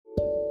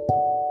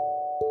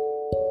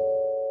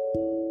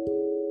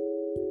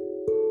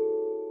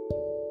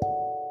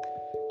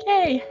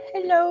Hi,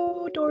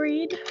 hello,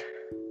 Doreen.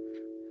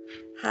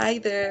 Hi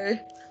there.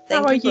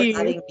 How Thank are you for you?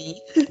 having me.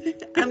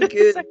 I'm It's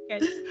good.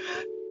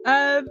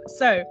 okay.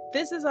 So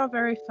this is our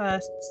very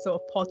first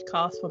sort of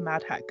podcast for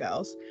Mad Hat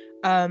Girls.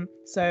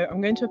 So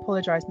I'm going to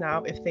apologize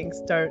now if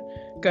things don't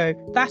go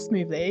that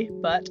smoothly,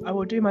 but I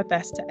will do my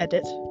best to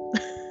edit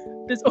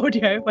this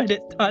audio when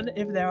it's done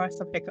if there are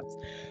some hiccups.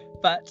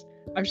 But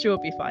I'm sure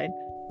it'll be fine.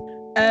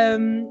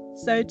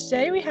 So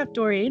today we have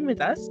Doreen with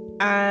us.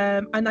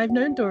 And I've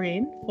known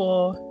Doreen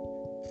for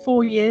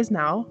 4 years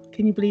now.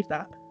 Can you believe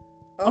that?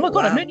 Oh Oh, my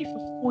god, I've known wow. you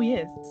for 4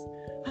 years.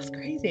 That's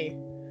crazy.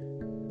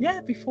 Yeah,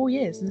 it'll be 4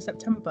 years in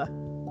September.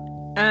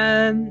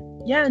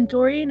 Yeah, and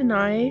Doreen and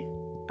I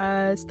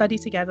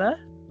studied together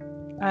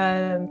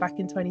back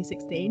in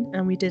 2016,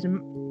 and we did a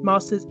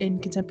master's in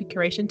contemporary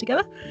curation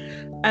together.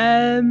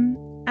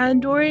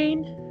 And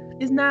Doreen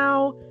is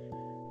now,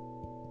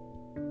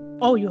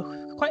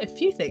 you're quite a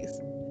few things.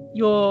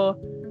 You're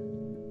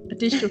a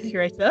digital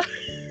curator.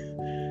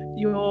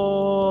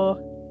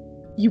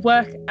 You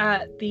work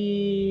at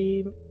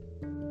the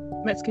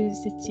Mexico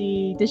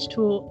City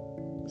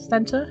Digital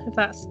Center,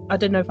 I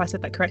don't know if I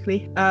said that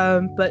correctly,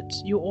 but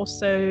you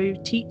also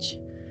teach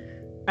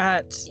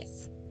at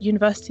Yes.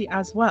 university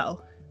as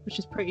well, which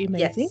is pretty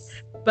amazing.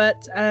 Yes.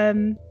 But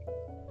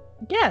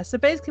yeah, so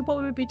basically what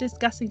we'll be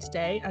discussing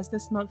today, as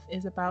this month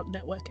is about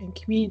network and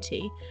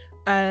community,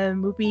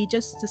 we'll be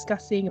just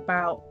discussing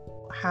about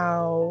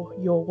how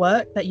your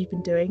work that you've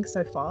been doing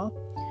so far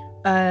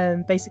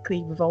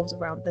basically revolves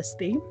around this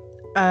theme.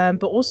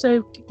 But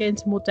also get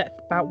into more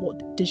depth about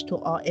what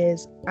digital art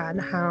is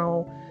and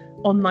how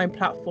online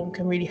platform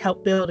can really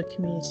help build a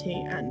community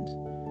and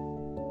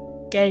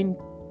gain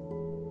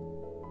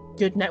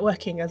good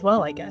networking as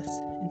well, I guess,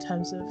 in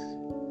terms of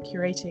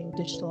curating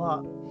digital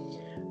art.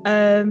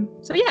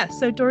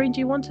 So Doreen, do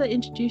you want to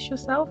introduce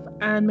yourself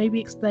and maybe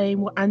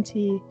explain what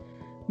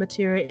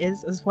anti-materia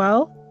is as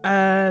well?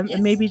 And Yes.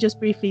 maybe just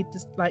briefly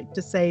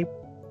just say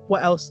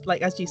what else,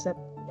 like as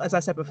I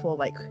said before,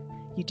 like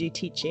you do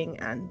teaching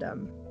and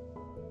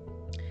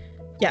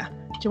yeah.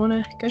 Do you want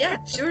to go for Yeah,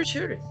 it?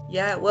 sure.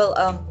 Yeah,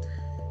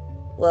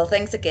 well,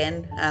 thanks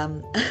again.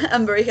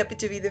 I'm very happy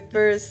to be the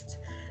first,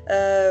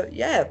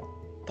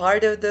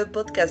 part of the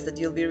podcast that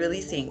you'll be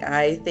releasing.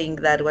 I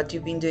think that what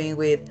you've been doing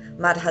with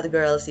Mad Hat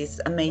Girls is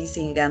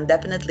amazing, and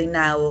definitely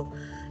now,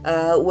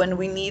 when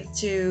we need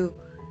to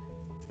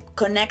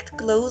connect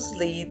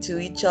closely to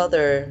each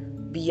other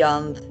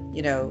beyond,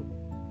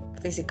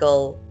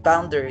 physical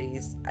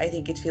boundaries, I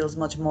think it feels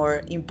much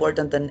more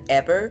important than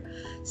ever.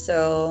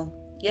 So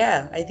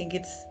yeah, I think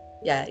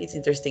it's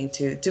interesting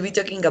to be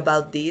talking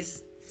about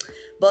this.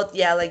 But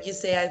yeah, like you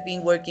say, I've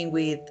been working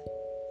with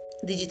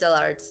digital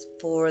arts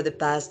for the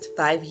past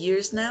 5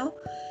 years now.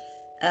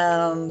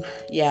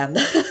 Yeah,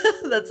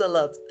 that's a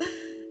lot.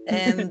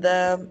 And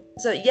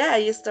so yeah,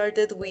 I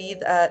started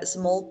with a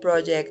small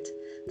project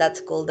that's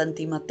called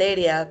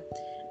Antimateria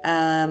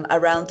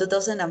around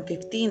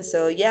 2015.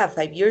 So yeah,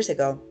 5 years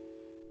ago,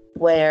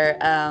 where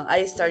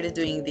I started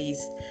doing this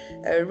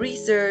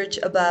research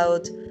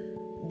about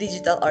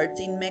digital arts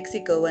in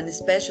Mexico, and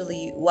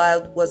especially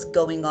what was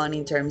going on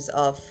in terms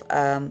of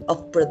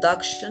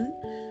production,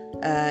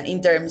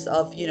 in terms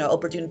of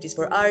opportunities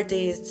for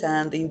artists,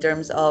 and in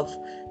terms of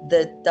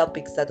the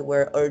topics that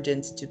were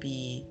urgent to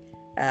be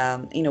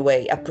in a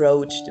way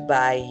approached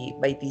by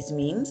these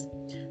means.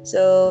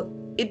 So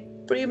it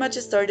pretty much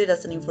started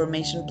as an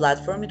information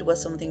platform. It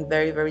was something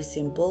very, very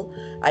simple.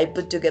 I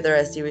put together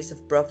a series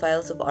of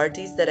profiles of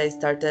artists that I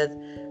started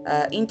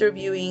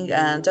interviewing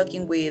and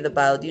talking with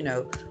about,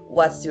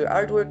 what's your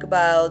artwork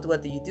about,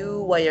 what do you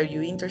do, why are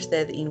you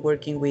interested in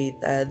working with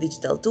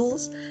digital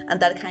tools, and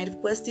that kind of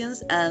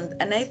questions.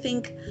 And I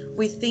think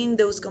within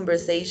those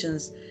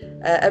conversations,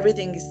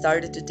 everything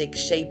started to take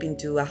shape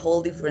into a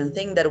whole different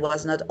thing that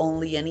was not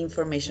only an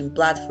information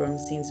platform,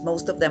 since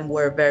most of them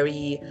were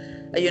very,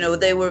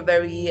 they were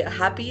very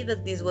happy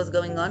that this was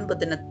going on, but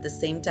then at the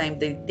same time,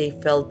 they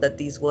felt that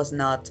this was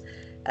not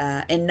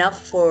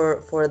enough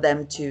for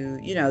them to,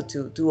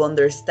 to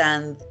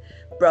understand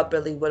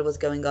properly what was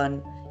going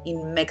on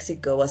in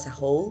Mexico as a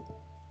whole,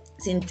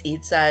 since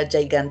it's a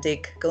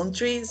gigantic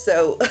country.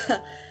 So,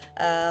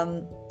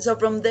 so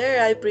from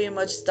there, I pretty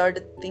much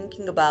started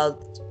thinking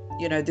about,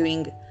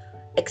 doing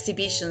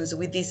exhibitions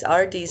with these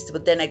artists.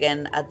 But then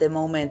again, at the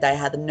moment, I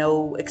had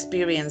no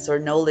experience or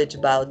knowledge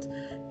about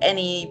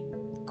any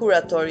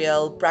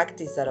curatorial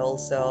practice at all.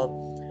 So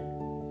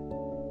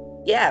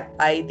yeah,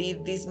 I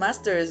did these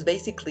masters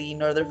basically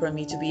in order for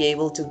me to be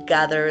able to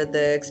gather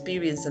the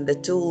experience and the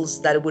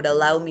tools that would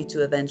allow me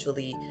to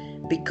eventually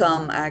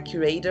become a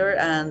curator.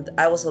 And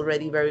I was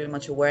already very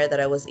much aware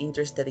that I was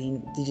interested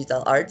in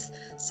digital arts.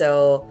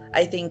 So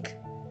I think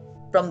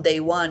from day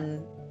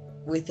one,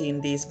 within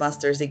this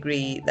master's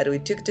degree that we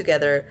took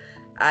together,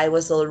 I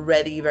was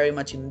already very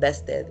much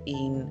invested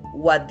in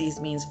what this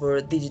means for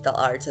digital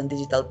arts and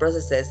digital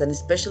processes, and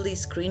especially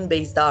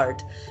screen-based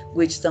art,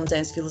 which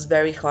sometimes feels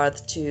very hard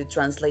to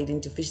translate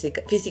into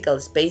physical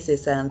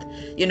spaces. And,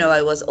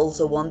 I was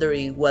also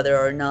wondering whether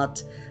or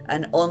not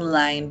an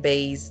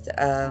online-based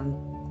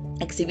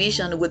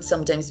exhibition would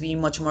sometimes be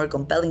much more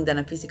compelling than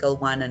a physical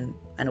one,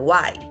 and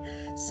why.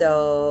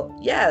 So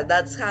yeah,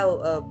 that's how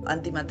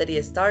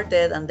Antimateria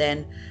started, and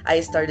then I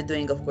started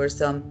doing, of course,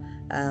 some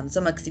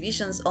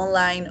exhibitions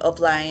online,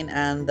 offline,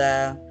 and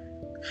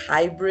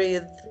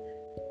hybrid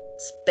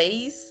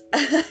space.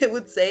 I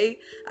would say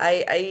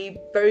I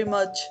very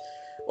much,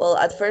 well,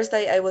 at first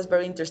I was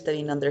very interested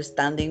in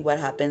understanding what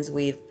happens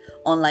with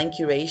online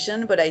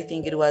curation, but I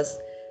think it was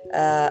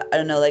I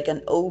don't know, like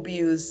an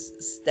obvious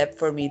step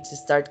for me to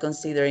start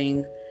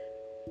considering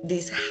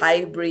these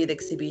hybrid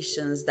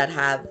exhibitions that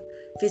have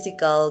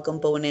physical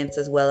components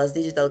as well as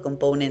digital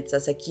components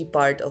as a key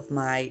part of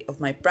my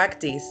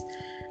practice.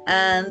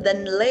 And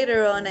then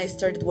later on, I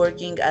started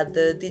working at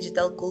the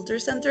Digital Culture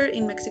Center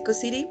in Mexico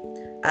City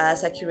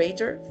as a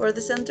curator for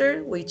the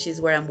center, which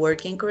is where I'm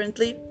working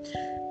currently.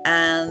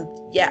 And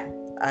yeah,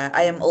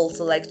 I am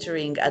also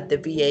lecturing at the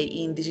BA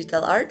in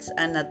Digital Arts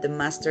and at the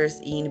Masters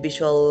in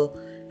Visual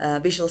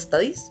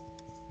Studies.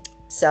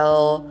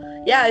 So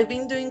yeah, I've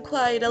been doing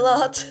quite a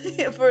lot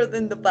for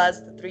in the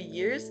past 3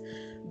 years,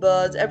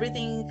 but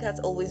everything has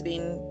always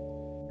been,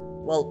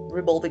 well,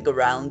 revolving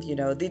around,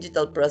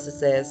 digital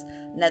processes,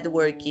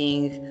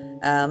 networking,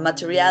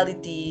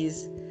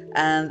 materialities,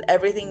 and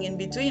everything in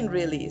between,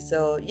 really.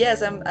 So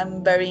yes,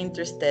 I'm very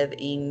interested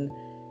in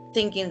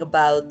thinking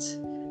about,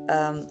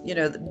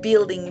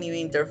 building new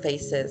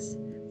interfaces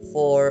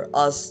for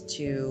us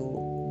to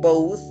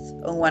both,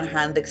 on one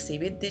hand,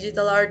 exhibit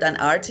digital art and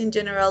art in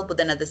general, but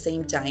then at the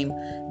same time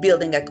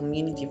building a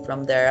community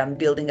from there and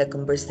building a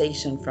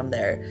conversation from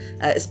there,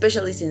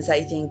 especially since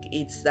I think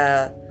it's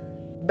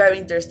very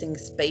interesting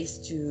space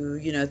to,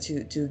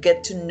 to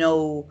get to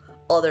know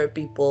other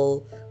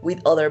people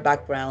with other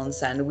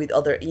backgrounds and with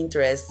other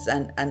interests,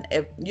 and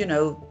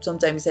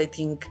sometimes I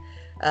think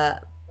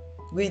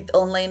with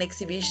online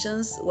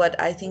exhibitions, what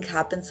I think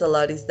happens a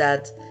lot is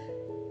that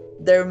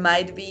there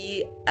might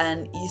be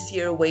an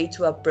easier way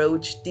to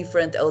approach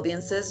different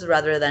audiences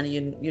rather than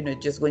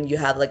just when you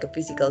have like a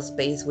physical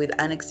space with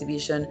an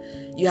exhibition.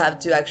 You have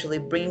to actually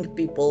bring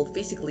people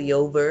physically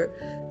over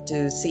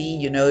to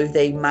see, if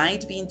they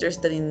might be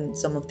interested in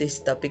some of these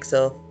topics,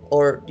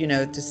 or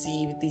to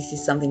see if this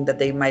is something that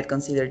they might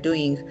consider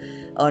doing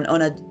on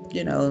a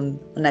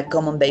on a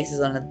common basis,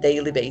 on a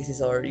daily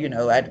basis, or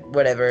at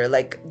whatever,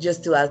 like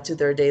just to add to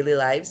their daily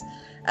lives.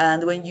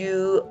 And when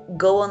you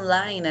go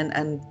online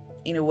and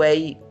in a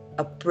way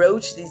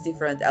approach these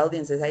different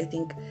audiences, I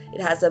think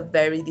it has a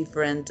very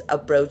different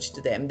approach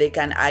to them. They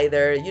can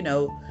either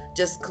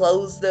just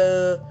close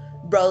the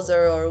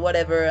browser or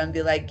whatever and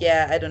be like,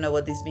 yeah, I don't know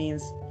what this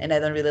means and I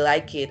don't really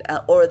like it,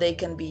 or they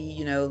can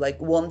be like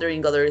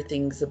wondering other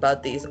things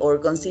about this or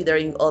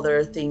considering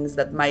other things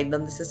that might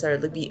not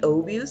necessarily be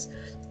obvious.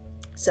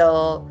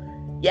 So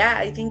yeah,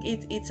 I think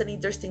it's an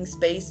interesting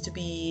space to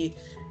be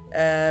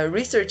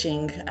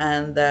researching,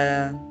 and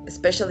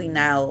especially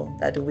now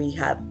that we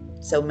have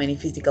so many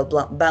physical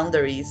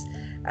boundaries,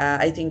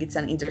 I think it's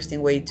an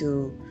interesting way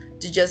to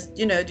just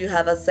to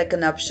have a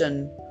second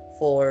option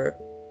for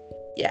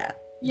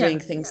doing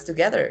things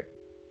together.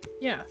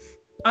 Yeah,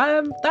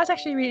 that's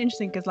actually really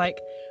interesting because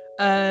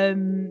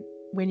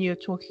when you're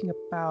talking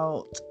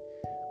about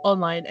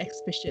online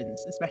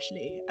exhibitions,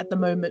 especially at the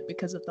moment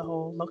because of the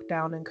whole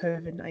lockdown and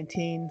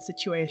COVID-19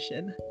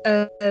 situation,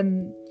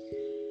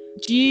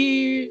 do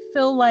you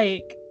feel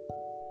like,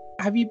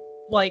 have you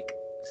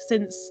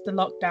since the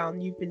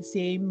lockdown, you've been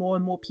seeing more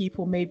and more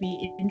people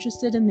maybe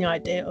interested in the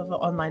idea of an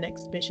online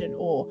exhibition,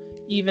 or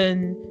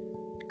even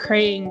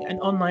creating an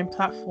online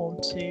platform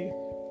to,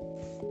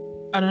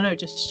 I don't know,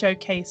 just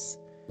showcase,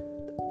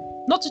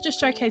 not to just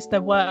showcase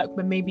their work,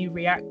 but maybe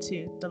react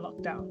to the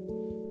lockdown?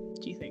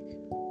 Do you think?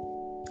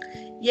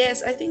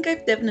 Yes, I think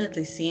I've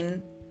definitely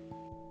seen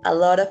a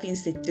lot of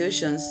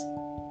institutions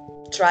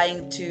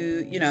trying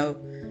to,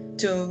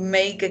 to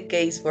make a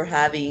case for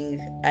having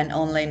an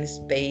online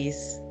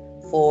space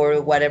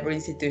for whatever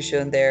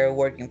institution they're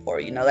working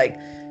for. Like,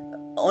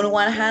 on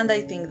one hand,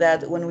 I think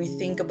that when we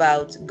think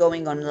about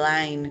going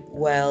online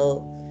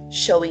while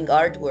showing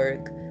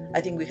artwork,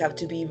 I think we have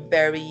to be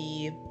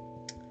very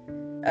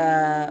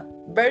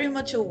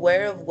much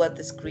aware of what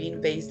the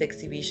screen-based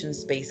exhibition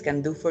space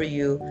can do for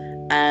you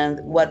and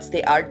what's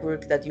the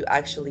artwork that you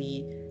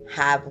actually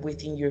have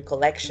within your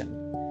collection.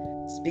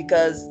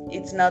 Because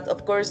it's not,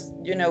 of course,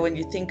 when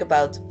you think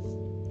about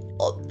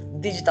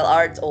digital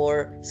art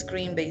or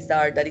screen-based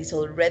art that is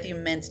already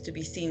meant to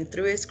be seen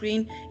through a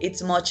screen,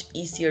 it's much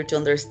easier to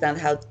understand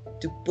how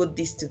to put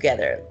this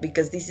together,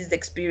 because this is the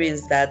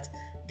experience that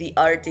the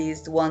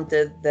artist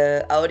wanted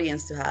the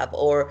audience to have,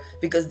 or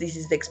because this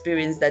is the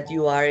experience that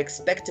you are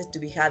expected to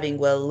be having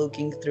while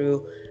looking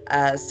through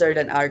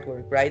certain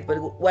artwork, right?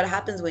 But what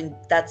happens when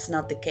that's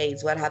not the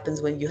case? What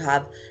happens when you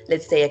have,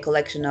 let's say, a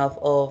collection of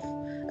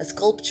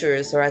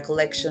sculptures or a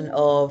collection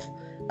of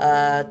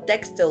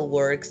textile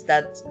works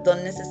that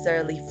don't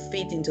necessarily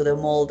fit into the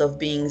mold of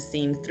being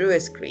seen through a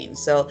screen?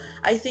 So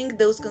I think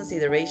those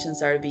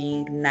considerations are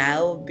being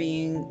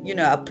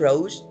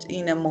approached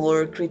in a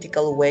more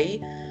critical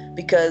way,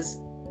 because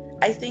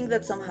I think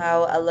that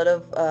somehow a lot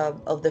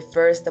of the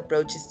first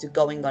approaches to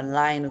going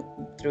online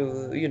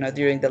through,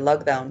 during the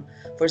lockdown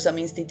for some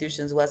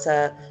institutions was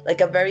a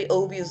very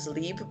obvious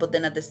leap, but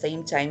then at the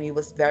same time it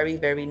was very,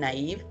 very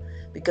naive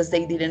because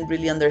they didn't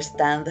really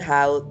understand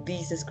how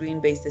these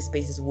screen-based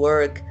spaces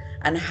work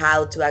and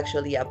how to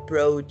actually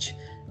approach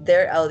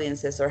their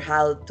audiences or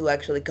how to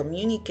actually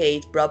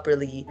communicate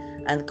properly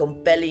and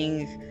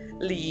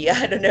compellingly,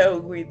 I don't know,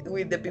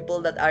 with the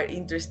people that are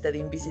interested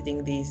in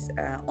visiting these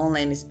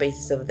online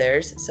spaces of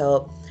theirs.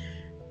 So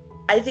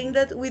I think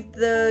that with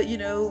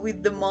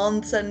the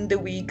months and the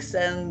weeks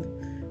and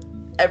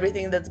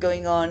everything that's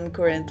going on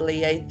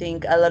currently, I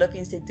think a lot of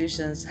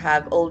institutions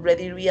have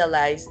already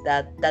realized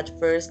that that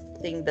first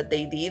thing that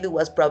they did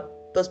was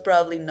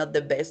probably not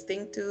the best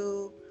thing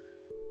to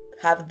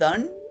have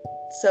done.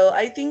 So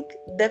I think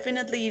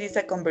definitely it is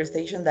a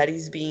conversation that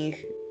is being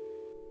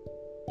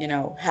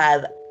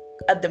had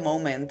at the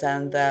moment,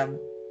 and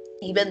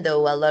even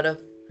though a lot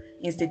of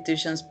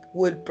institutions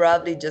would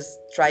probably just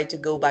try to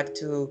go back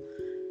to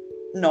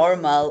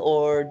normal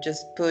or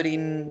just put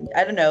in,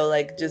 I don't know,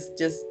 like just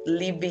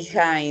leave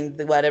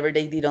behind whatever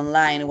they did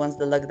online once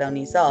the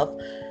lockdown is off,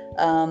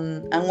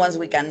 and once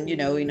we can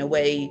in a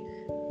way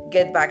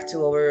get back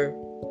to our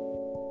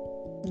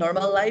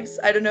normal lives,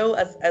 I don't know,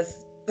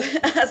 as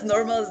as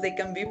normal as they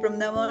can be from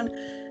now on.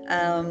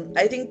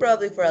 I think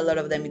probably for a lot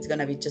of them it's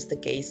gonna be just a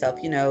case of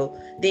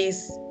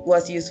this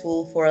was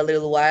useful for a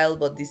little while,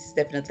 but this is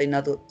definitely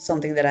not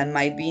something that I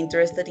might be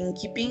interested in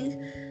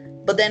keeping.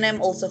 But then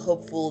I'm also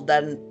hopeful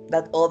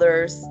that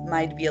others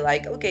might be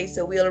like, okay,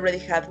 so we already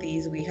have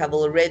these, we have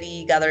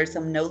already gathered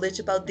some knowledge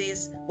about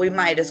this, we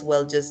might as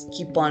well just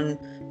keep on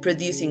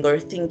producing or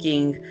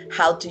thinking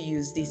how to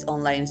use these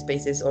online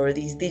spaces or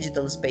these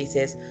digital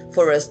spaces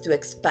for us to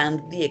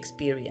expand the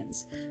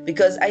experience.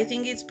 Because I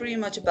think it's pretty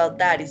much about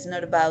that. It's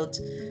not about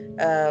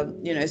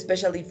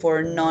especially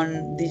for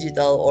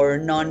non-digital or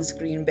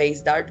non-screen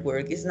based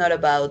artwork, it's not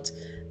about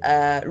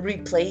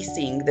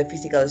replacing the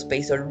physical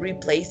space or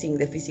replacing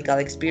the physical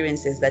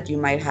experiences that you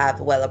might have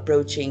while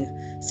approaching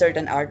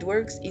certain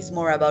artworks. Is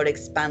more about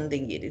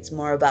expanding it. It's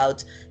more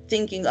about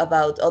thinking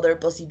about other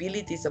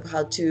possibilities of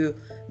how to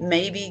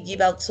maybe give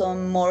out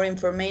some more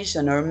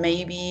information, or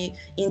maybe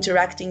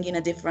interacting in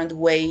a different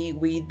way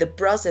with the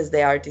process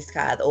the artist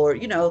had, or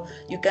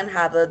you can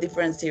have a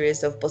different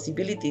series of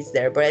possibilities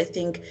there. But I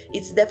think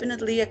it's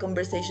definitely a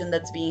conversation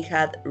that's being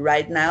had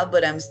right now,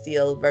 but I'm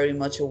still very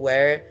much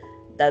aware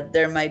that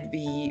there might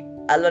be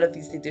a lot of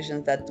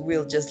institutions that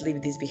will just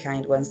leave this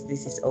behind once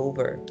this is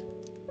over.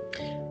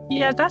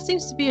 Yeah, that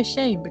seems to be a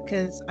shame,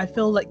 because I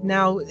feel like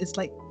now it's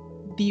like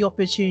the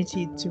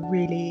opportunity to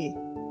really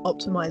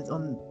optimize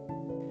on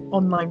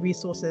online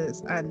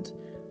resources and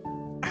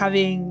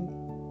having,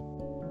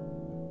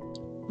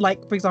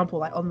 like, for example,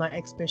 like online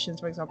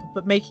exhibitions, for example,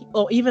 but making,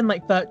 or even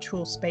like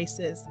virtual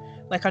spaces.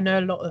 Like I know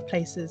a lot of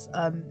places,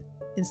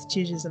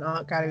 institutions and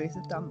art galleries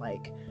have done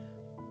like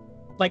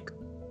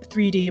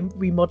 3D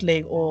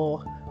remodeling or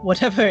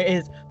whatever it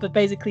is, but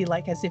basically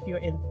like as if you're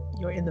in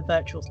the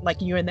virtual,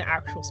 like you're in the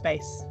actual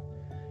space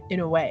in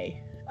a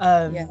way.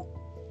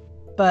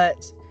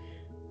 But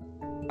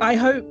I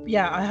hope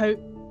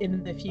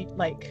in the future,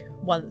 like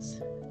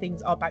once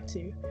things are back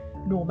to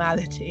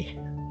normality,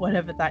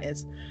 whatever that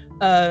is,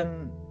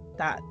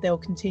 that they'll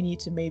continue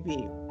to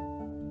maybe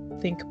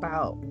think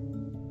about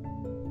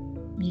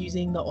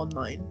using the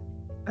online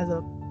as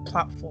a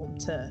platform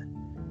to,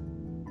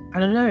 I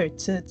don't know,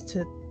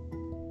 to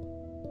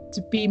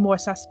be more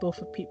accessible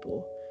for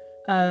people.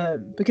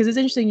 Because it's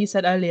interesting you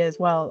said earlier as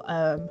well,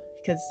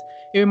 because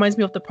it reminds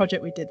me of the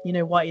project we did,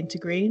 White into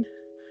Green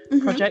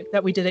project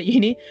that we did at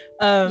uni,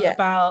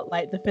 about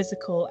like the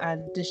physical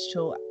and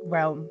digital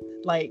realm.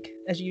 Like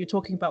as you were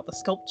talking about the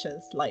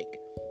sculptures, like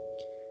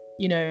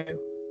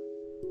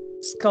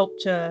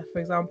sculpture, for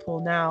example,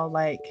 now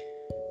like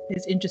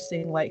it's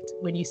interesting, like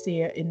when you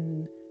see it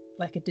in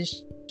like a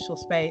digital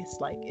space,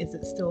 like is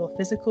it still a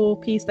physical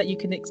piece that you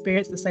can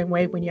experience the same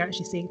way when you're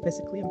actually seeing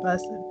physically in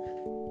person?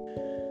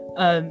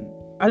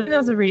 I think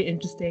that's a really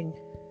interesting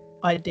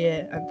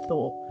idea and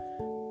thought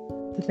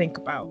to think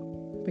about,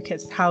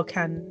 because how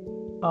can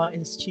our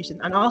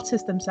institutions and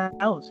artists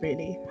themselves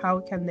really, how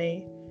can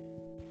they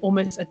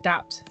almost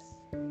adapt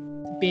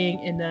to being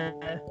in a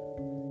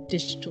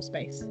digital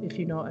space, if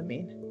you know what I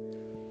mean?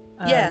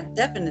 Yeah,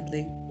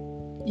 definitely.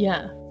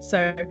 Yeah,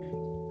 so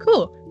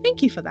cool.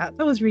 Thank you for that.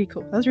 That was really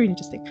cool. That was really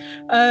interesting.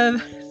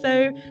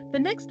 So the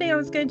next thing I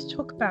was going to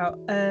talk about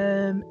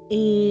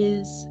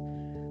is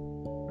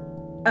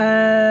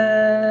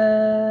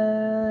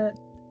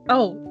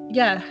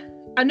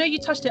I know you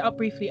touched it up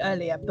briefly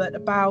earlier, but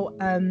about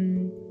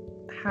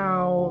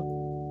how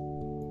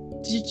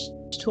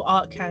digital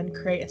art can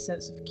create a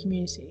sense of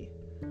community,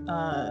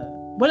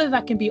 whether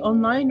that can be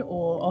online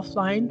or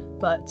offline.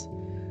 But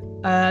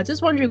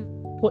just wondering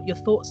what your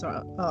thoughts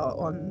are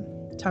on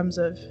terms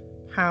of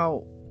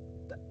how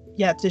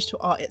digital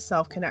art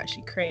itself can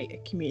actually create a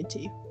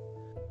community.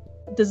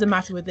 Does it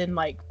matter within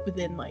maybe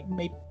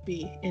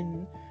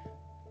in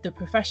the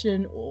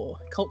profession or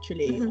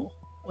culturally? Or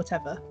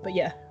whatever. But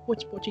yeah, what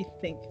do you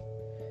think?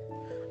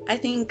 I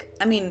think,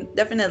 I mean,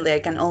 definitely I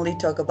can only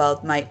talk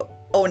about my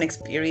own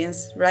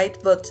experience, right?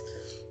 But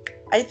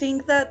I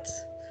think that,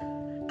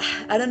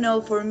 I don't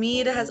know, for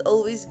me, it has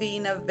always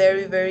been a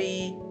very,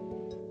 very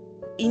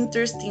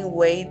interesting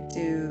way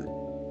to,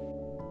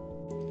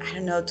 I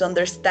don't know, to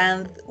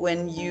understand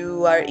when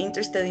you are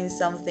interested in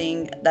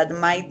something that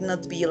might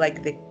not be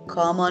like the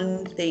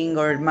common thing,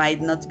 or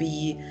might not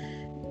be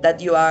that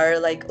you are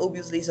like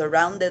obviously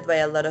surrounded by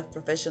a lot of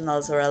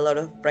professionals or a lot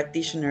of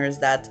practitioners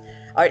that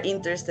are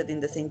interested in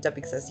the same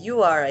topics as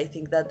you are. I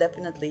think that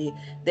definitely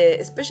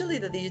especially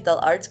the digital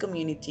arts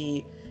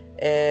community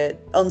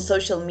on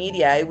social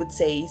media, I would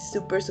say, is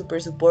super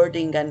super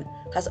supporting and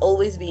has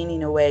always been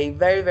in a way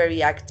very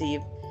very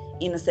active,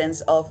 in a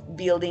sense of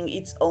building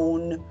its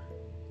own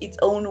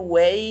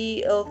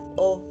way of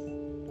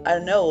I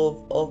don't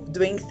know, of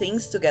doing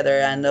things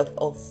together, and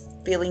of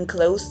feeling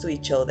close to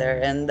each other.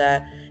 And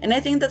I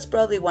think that's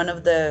probably one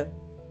of the,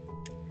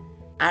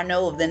 I don't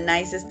know, of the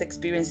nicest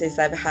experiences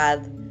I've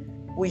had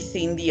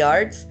within the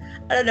arts.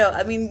 I don't know.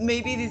 I mean,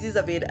 maybe this is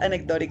a bit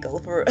anecdotal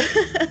for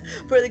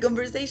for the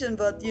conversation,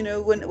 but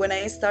when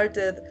I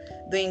started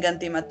doing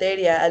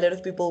antimateria, a lot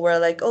of people were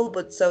like, "Oh,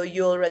 but so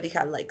you already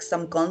have like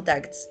some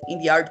contacts in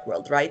the art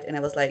world, right?" And I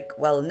was like,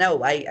 "Well,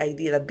 no, I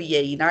did a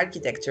BA in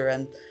architecture,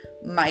 and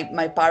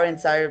my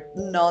parents are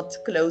not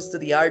close to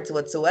the arts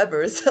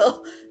whatsoever,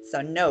 so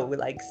no,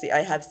 like, see,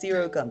 I have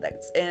zero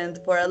contacts." And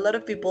for a lot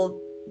of people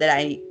that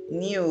I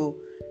knew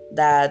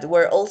that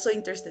were also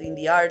interested in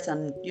the arts,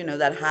 and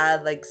that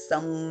had like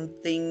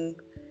something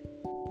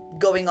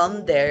going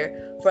on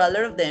there, for a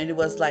lot of them it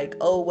was like,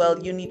 "Oh, well,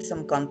 you need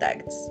some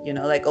contacts,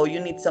 like, oh, you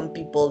need some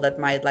people that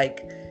might,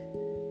 like,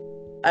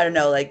 I don't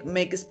know, like,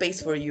 make a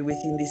space for you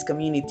within this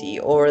community,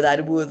 or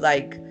that would,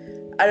 like,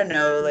 I don't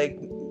know, like,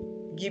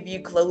 give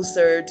you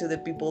closer to the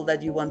people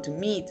that you want to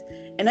meet."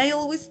 And I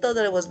always thought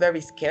that it was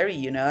very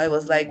scary. I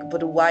was like,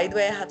 but why do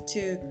I have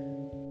to,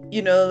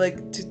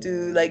 like,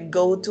 to like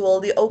go to all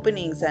the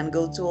openings and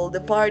go to all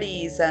the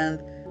parties,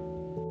 and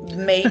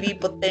maybe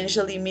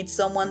potentially meet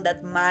someone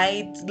that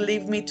might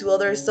lead me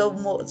to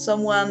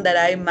someone that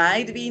I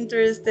might be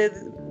interested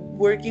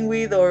working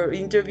with or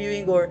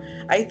interviewing. Or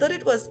I thought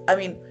it was, I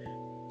mean,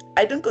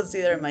 I don't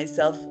consider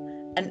myself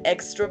an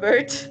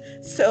extrovert,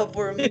 so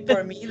for me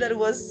that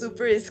was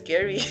super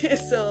scary.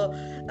 So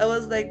I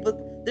was like, but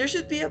there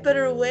should be a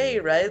better way,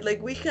 right?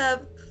 Like, we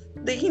have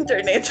the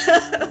internet.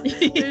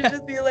 There Yeah.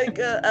 should be like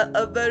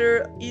a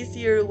better,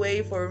 easier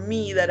way for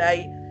me, that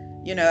I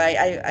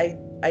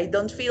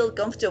don't feel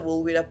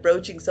comfortable with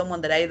approaching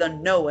someone that I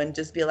don't know and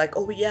just be like,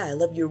 "Oh yeah, I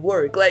love your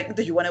work. Like,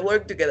 do you want to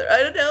work together?"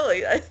 I don't know.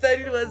 I thought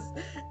it was,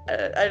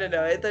 I don't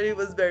know. I thought it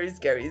was very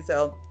scary.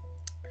 So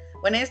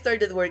when I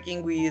started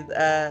working with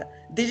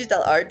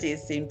digital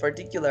artists in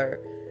particular,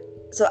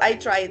 so I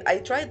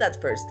tried that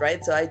first,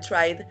 right? So I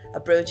tried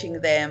approaching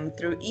them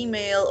through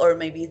email, or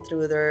maybe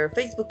through their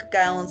Facebook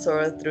accounts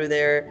or through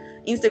their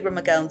Instagram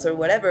accounts or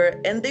whatever,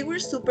 and they were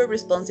super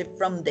responsive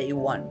from day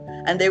one,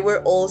 and they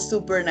were all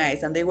super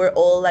nice, and they were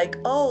all like,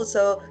 "Oh,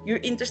 so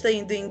you're interested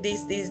in doing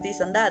this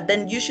and that,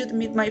 then you should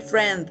meet my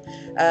friend.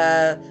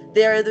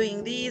 They are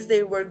doing this,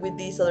 they work with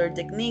these other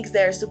techniques,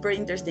 they are super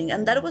interesting."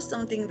 And that was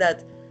something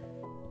that,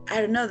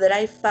 I don't know, that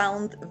I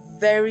found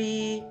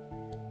very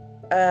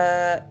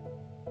uh,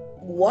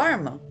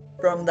 warm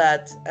from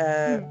that,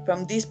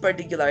 from this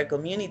particular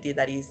community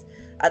that is,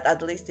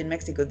 at least in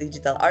Mexico,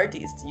 digital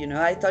artists.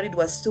 I thought it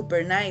was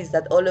super nice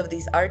that all of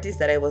these artists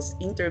that I was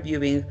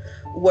interviewing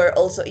were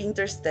also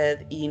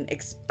interested in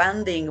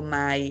expanding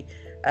my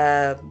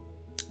my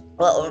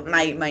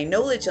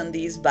knowledge on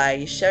this,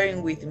 by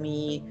sharing with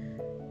me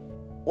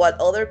what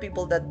other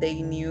people that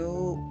they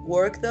knew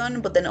worked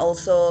on, but then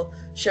also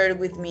shared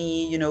with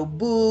me,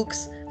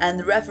 books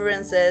and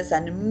references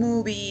and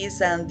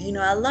movies, and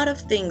a lot of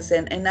things.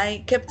 And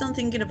I kept on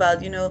thinking about,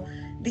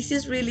 this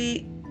is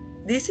really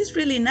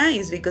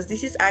nice, because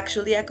this is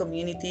actually a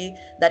community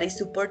that is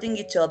supporting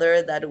each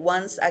other, that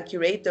once a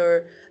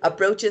curator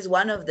approaches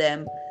one of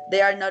them, they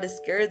are not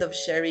scared of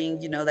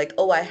sharing, like,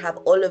 "Oh, I have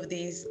all of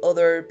these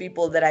other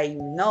people that I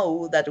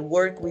know that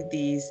work with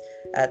these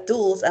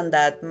tools, and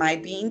that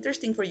might be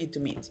interesting for you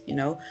to meet."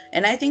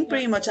 And I think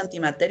pretty much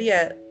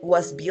Antimateria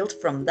was built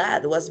from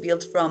that, was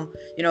built from,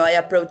 I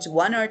approached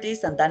one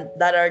artist, and then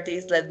that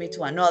artist led me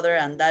to another,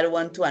 and that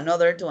one to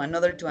another, to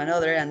another, to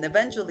another, and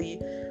eventually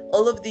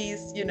all of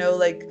these,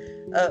 like,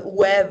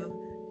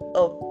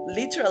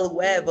 literal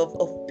web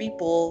of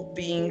people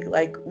being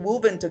like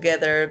woven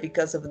together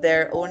because of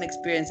their own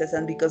experiences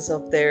and because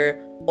of their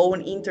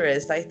own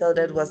interests. I thought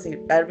that was a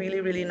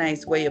really, really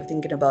nice way of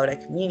thinking about a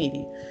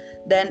community.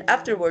 Then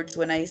afterwards,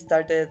 when I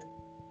started,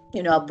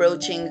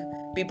 approaching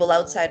people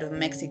outside of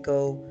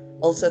Mexico,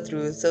 also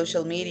through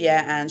social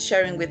media, and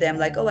sharing with them,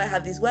 like, "Oh, I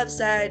have this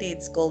website,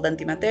 it's called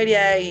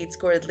Antimateria, it's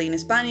currently in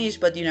Spanish,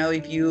 but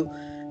if you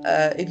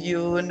if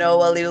you know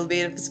a little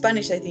bit of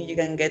Spanish, I think you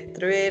can get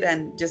through it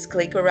and just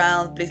click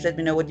around. Please let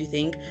me know what you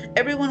think.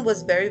 Everyone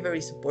was very,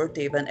 very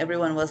supportive, and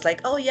everyone was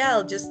like, oh, yeah,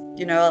 I'll just,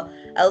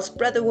 I'll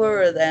spread the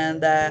word.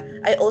 And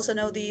I also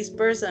know this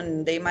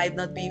person. They might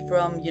not be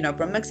from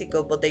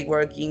Mexico, but they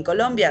work in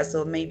Colombia.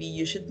 So maybe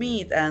you should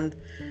meet. And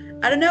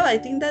I don't know. I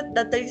think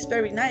that is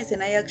very nice.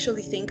 And I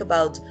actually think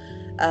about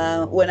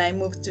when I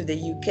moved to the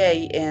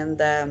UK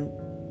and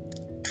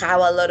how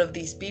a lot of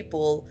these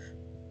people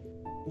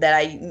that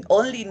I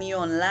only knew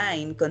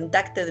online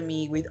contacted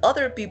me with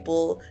other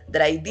people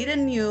that I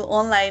didn't knew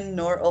online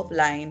nor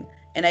offline.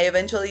 And I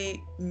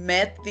eventually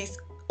met this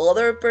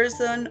other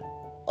person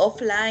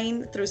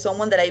offline through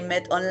someone that I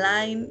met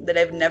online that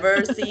I've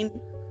never seen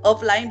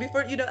offline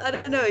before. I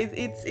don't know.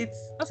 It's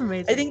That's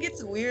amazing. I think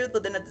it's weird,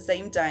 but then at the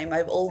same time,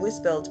 I've always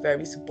felt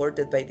very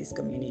supported by this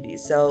community.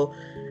 So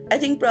I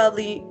think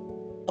probably,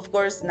 of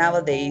course,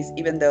 nowadays,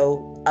 even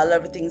though a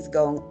lot of things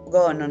go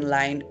on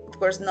online, of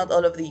course, not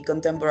all of the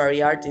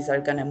contemporary artists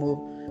are going to move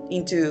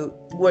into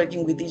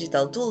working with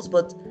digital tools.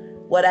 But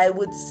what I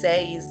would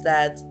say is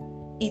that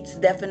it's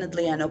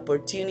definitely an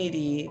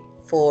opportunity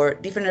for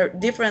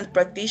different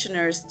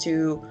practitioners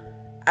to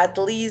at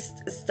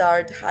least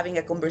start having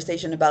a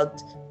conversation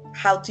about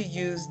how to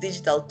use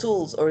digital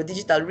tools or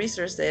digital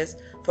resources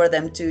for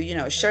them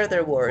to share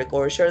their work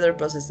or share their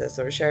processes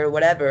or share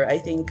whatever. I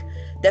think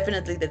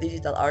definitely the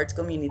digital arts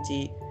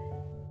community,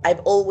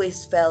 I've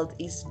always felt,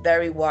 is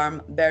very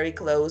warm, very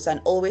close,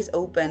 and always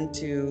open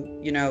to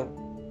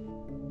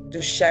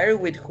share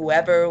with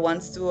whoever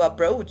wants to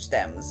approach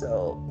them.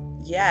 So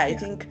yeah, I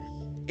think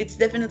it's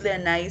definitely a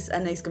nice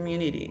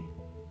community.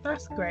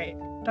 That's great.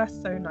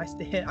 That's so nice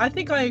to hear. I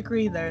think I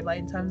agree though, like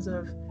in terms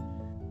of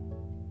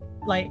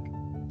like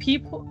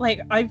people,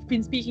 like I've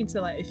been speaking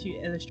to like a few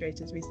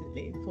illustrators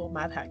recently for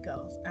Mad Hat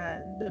Girls,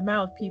 and the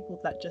amount of people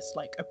that just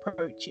like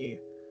approach you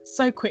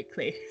so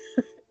quickly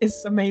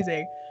is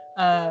amazing.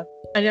 And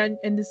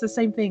it's the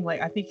same thing.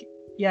 Like I think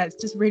it's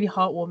just really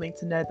heartwarming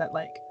to know that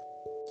like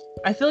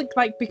I feel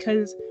like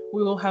because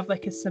we all have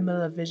like a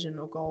similar vision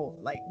or goal,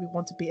 like we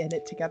want to be in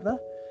it together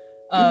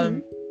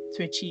to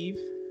achieve.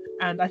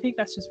 And I think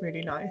that's just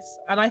really nice.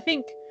 And I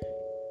think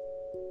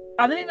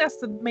that's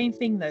the main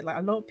thing though. Like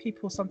a lot of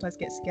people sometimes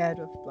get scared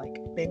of like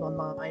being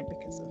online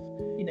because of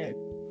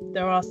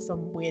there are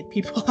some weird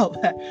people out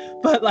there.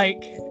 But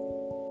like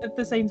at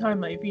the same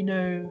time, like if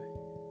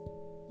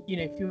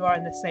if you are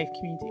in a safe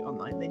community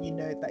online, then you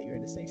know that you're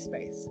in a safe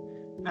space.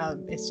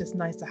 It's just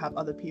nice to have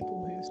other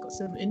people who's got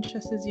similar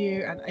interests as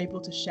you and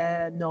able to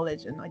share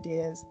knowledge and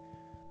ideas.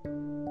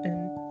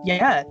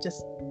 And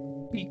just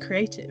be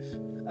creative.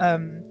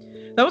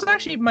 That was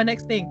actually my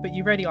next thing, but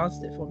you already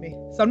answered it for me.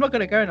 So I'm not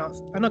going to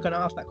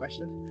ask that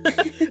question.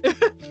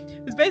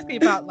 It's basically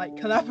about like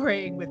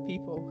collaborating with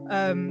people.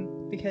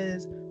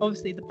 Because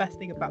obviously the best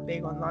thing about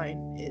being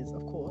online is,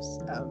 of course,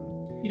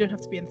 you don't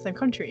have to be in the same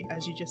country,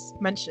 as you just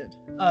mentioned.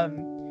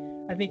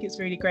 I think it's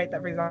really great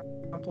that, for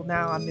example,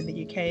 now I'm in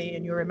the UK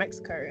and you're in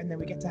Mexico, and then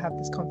we get to have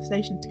this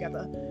conversation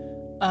together.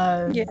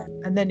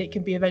 And then it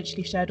can be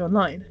eventually shared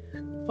online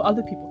for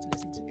other people to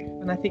listen to.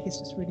 And I think it's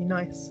just really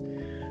nice.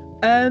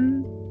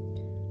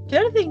 The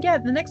other thing,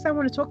 the next thing I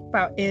want to talk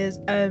about is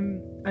I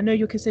know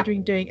you're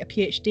considering doing a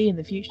PhD in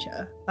the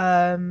future,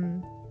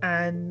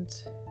 and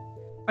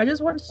I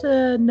just want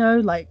to know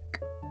like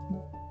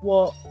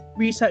what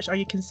research are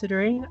you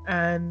considering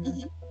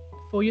and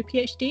for your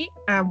PhD,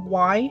 and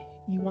why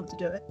you want to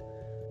do it.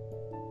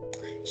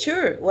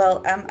 Sure.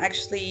 Well, I'm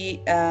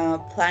actually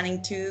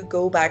planning to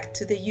go back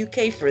to the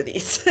UK for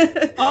this.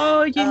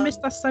 Oh, you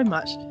missed us so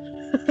much.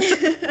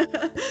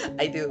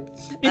 I do.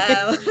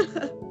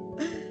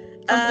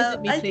 Come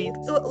visit me, please.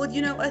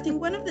 I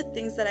think one of the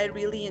things that I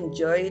really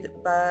enjoyed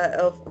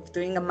of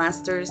doing a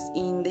master's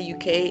in the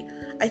UK,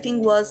 I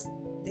think, was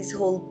this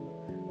whole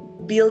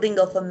building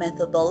of a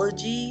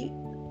methodology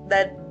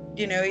that,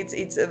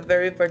 it's a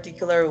very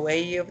particular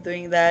way of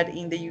doing that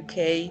in the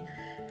UK.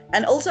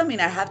 And also,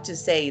 I have to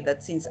say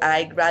that since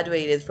I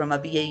graduated from a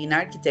BA in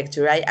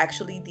architecture, I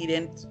actually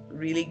didn't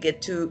really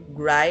get to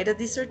write a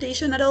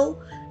dissertation at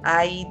all.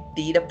 I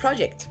did a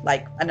project,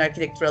 like an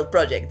architectural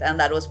project, and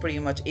that was pretty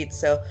much it.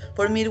 So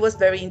for me, it was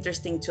very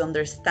interesting to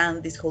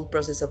understand this whole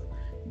process of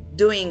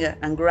doing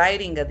and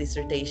writing a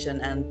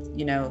dissertation and,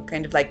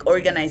 kind of like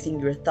organizing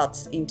your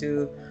thoughts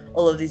into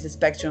all of this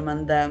spectrum.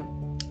 And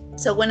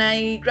so when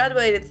I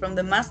graduated from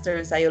the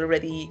master's, I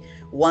already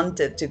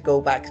wanted to go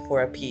back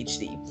for a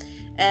PhD.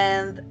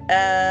 And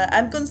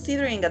I'm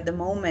considering at the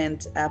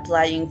moment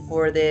applying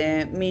for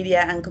the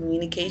Media and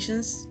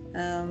Communications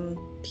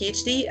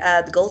PhD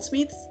at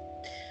Goldsmiths.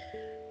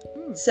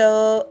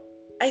 So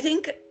I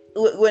think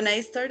when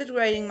I started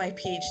writing my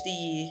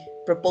PhD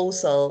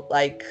proposal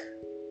like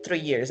 3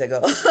 years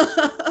ago,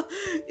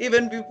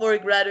 even before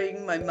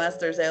graduating my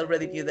master's, I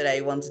already knew that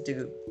I wanted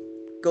to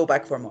go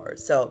back for more.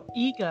 So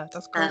eager,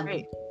 that's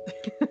great.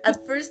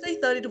 At first, I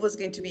thought it was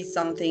going to be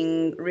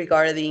something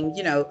regarding,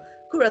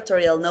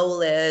 curatorial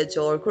knowledge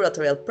or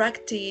curatorial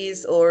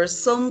practice or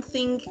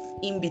something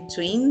in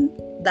between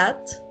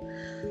that.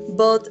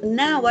 But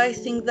now I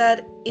think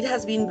that it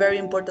has been very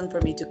important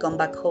for me to come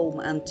back home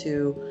and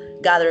to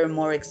gather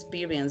more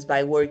experience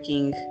by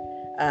working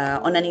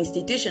on an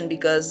institution,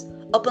 because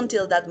up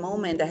until that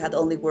moment I had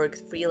only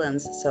worked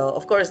freelance. So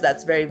of course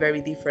that's very,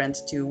 very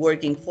different to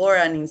working for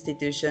an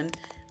institution,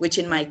 which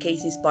in my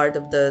case is part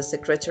of the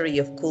Secretary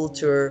of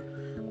Culture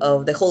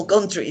of the whole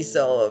country.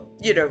 So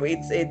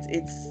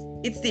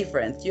it's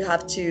different. You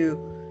have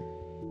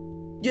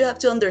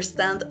to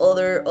understand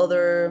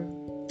other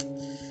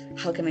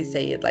how can I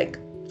say it, like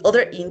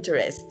other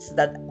interests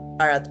that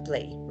are at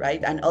play,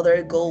 right? And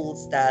other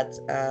goals that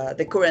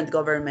the current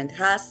government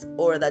has,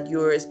 or that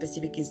your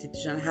specific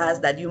institution has,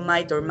 that you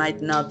might or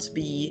might not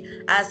be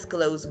as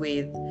close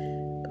with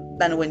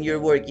than when you're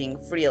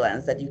working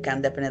freelance, that you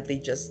can definitely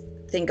just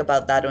think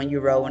about that on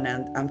your own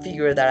and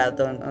figure that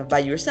out by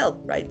yourself,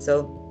 right?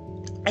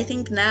 So I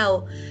think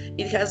now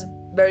it has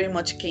very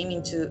much came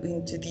into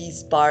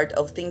this part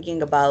of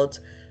thinking about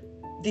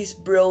this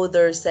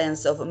broader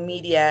sense of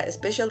media,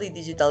 especially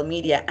digital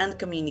media and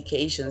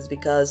communications,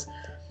 because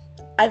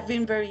I've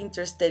been very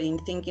interested in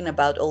thinking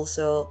about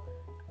also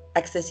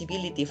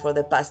accessibility for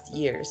the past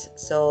years.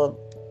 So,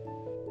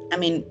 I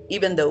mean,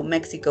 even though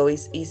Mexico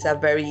is a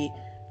very,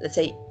 let's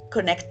say,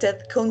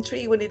 connected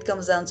country when it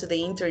comes down to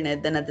the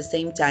internet, then at the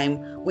same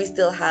time, we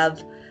still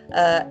have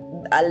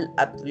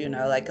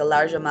like a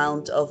large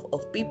amount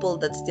of people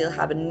that still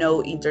have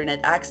no internet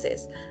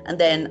access. And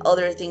then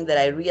other thing that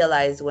I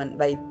realized when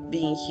by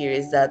being here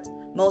is that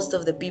most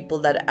of the people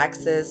that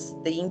access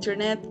the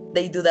internet,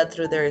 they do that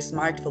through their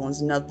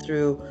smartphones, not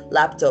through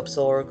laptops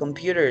or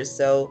computers.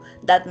 So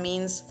that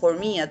means, for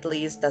me at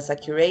least, as a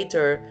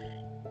curator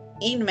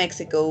in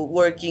Mexico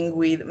working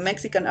with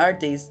Mexican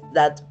artists,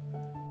 that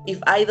if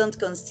I don't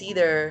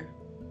consider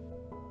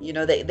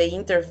the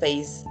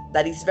interface,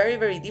 that is very,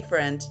 very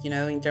different,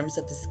 in terms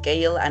of the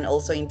scale and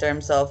also in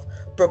terms of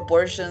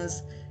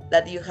proportions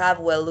that you have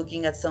while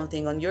looking at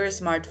something on your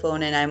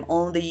smartphone, and I'm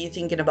only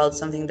thinking about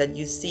something that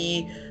you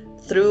see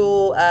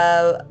through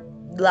a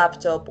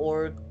laptop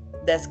or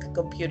desk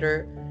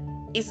computer,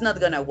 it's not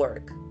gonna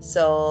work.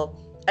 So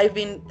I've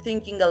been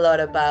thinking a lot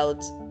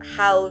about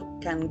how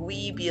can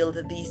we build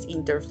these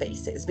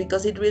interfaces,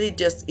 because it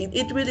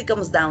really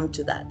comes down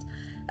to that.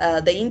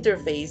 The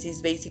interface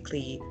is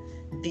basically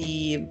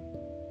the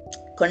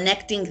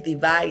connecting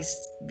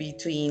device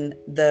between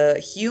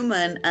the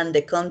human and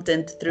the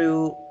content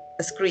through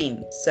a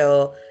screen.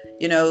 So,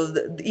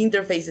 the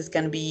interfaces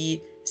can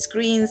be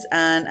screens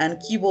and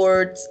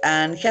keyboards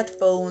and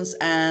headphones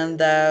and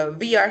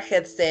VR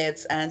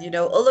headsets and,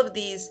 all of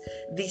these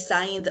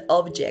designed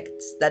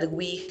objects that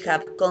we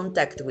have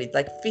contact with,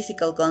 like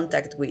physical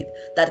contact with,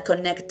 that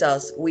connect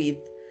us with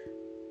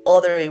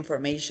other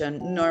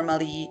information,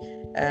 normally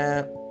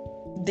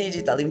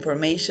digital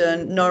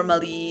information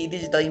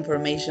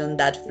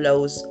that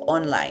flows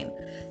online.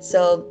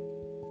 So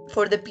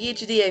for the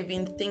PhD, I've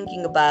been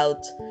thinking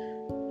about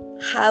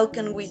how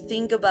can we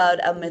think about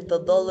a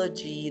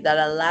methodology that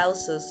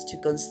allows us to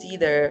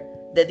consider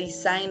the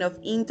design of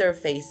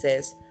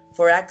interfaces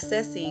for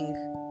accessing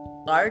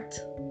art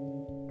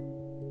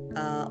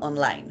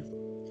online.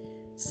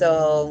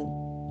 So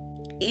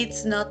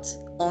it's not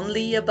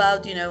only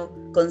about,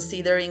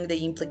 considering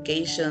the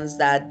implications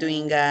that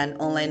doing an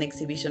online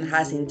exhibition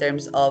has in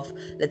terms of,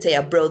 let's say,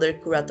 a broader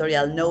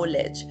curatorial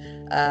knowledge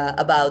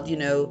about,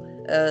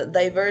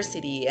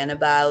 diversity and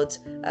about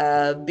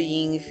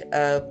being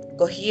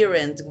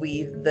coherent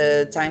with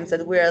the times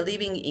that we are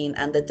living in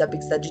and the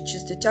topics that you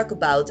choose to talk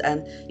about,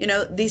 and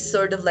this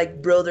sort of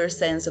like broader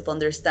sense of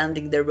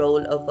understanding the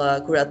role of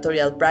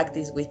curatorial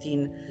practice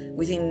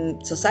within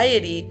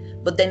society.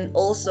 But then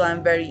also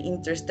I'm very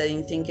interested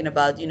in thinking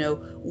about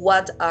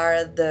what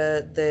are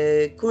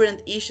the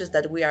current issues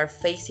that we are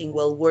facing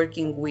while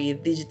working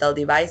with digital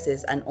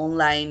devices and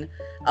online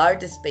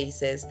art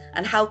spaces,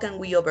 and how can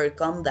we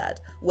overcome that,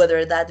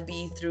 whether that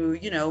be through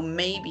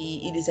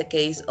maybe it is a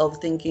case of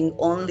thinking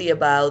only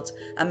about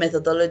a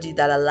methodology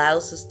that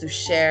allows us to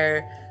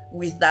share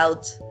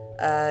without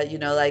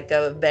like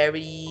a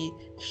very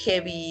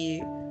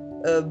heavy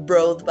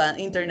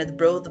internet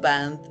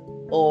broadband,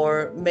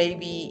 or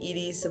maybe it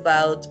is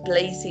about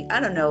placing, I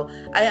don't know.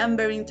 I am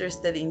very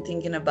interested in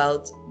thinking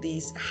about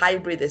these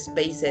hybrid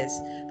spaces,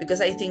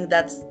 because I think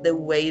that's the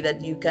way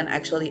that you can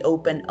actually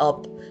open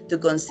up to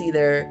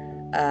consider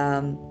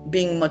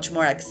being much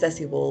more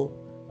accessible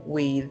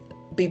with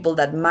people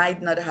that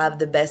might not have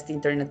the best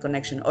internet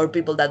connection, or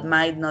people that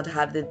might not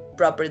have the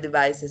proper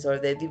devices or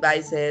the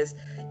devices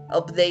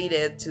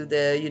updated to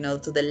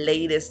the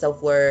latest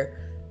software,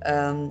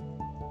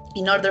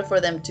 in order for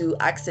them to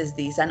access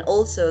these, and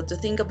also to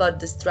think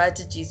about the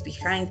strategies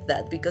behind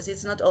that, because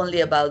it's not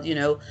only about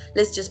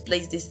let's just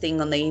place this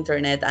thing on the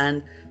internet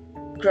and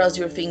cross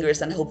your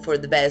fingers and hope for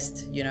the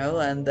best,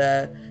 and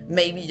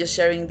maybe just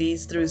sharing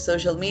these through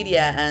social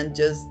media and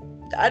just,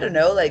 I don't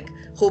know, like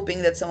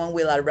hoping that someone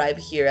will arrive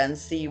here and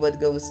see what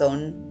goes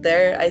on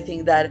there. I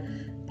think that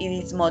it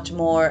is much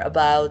more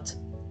about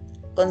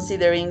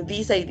considering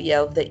this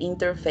idea of the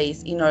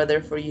interface in order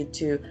for you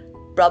to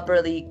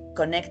properly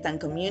connect and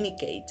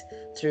communicate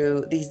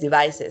through these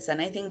devices. And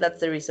I think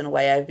that's the reason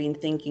why I've been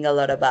thinking a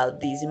lot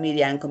about this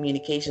media and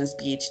communications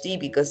PhD,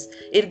 because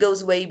it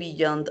goes way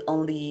beyond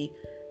only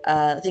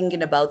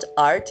thinking about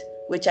art,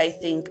 which I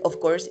think, of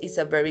course, is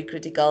a very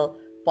critical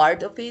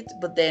part of it.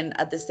 But then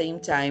at the same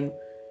time,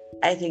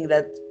 I think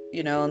that,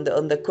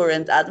 on the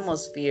current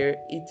atmosphere,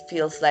 it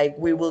feels like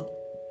we will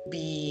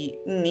be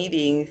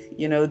needing,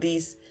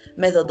 these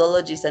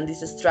methodologies and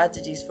these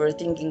strategies for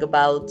thinking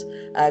about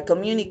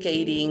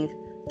communicating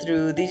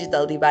through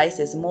digital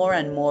devices more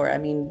and more. I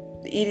mean,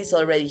 it is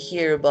already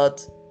here, but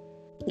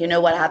you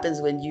know what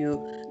happens when you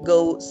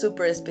go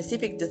super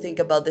specific to think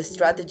about the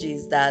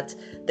strategies that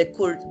the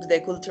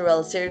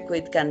cultural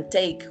circuit can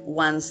take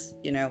once,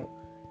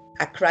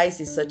 a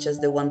crisis such as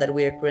the one that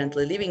we are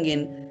currently living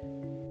in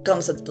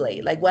comes at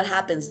play. Like, what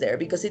happens there?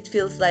 Because it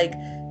feels like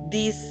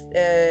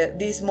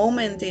this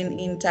moment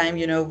in time,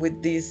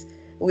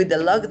 with the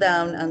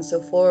lockdown and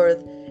so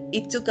forth,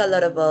 it took a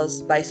lot of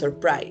us by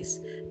surprise.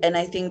 And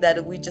I think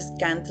that we just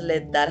can't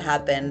let that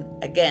happen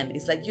again.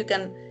 It's like you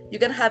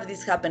can have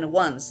this happen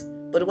once,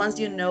 but once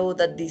you know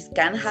that this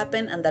can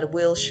happen and that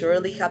will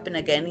surely happen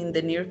again in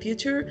the near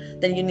future,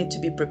 then you need to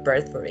be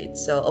prepared for it.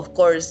 So of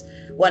course,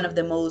 one of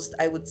the most,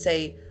 I would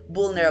say,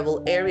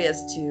 vulnerable areas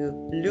to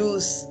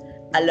lose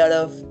a lot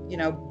of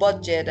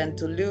budget and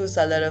to lose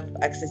a lot of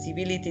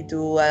accessibility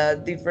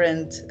to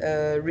different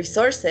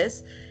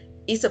resources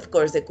is, of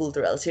course, the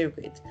cultural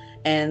circuit.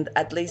 And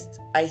at least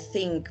I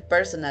think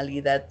personally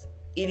that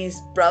it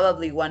is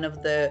probably one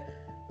of the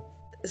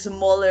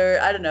smaller,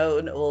 I don't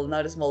know, well,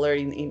 not smaller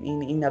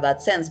in a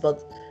bad sense,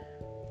 but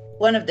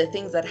one of the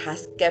things that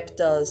has kept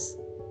us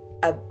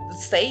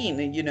sane,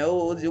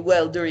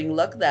 well, during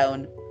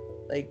lockdown.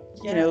 Like,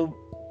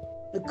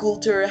 the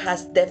culture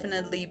has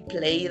definitely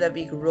played a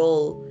big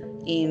role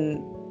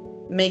in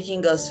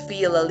making us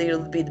feel a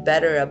little bit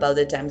better about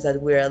the times that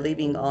we are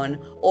living on,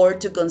 or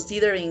to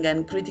considering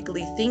and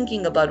critically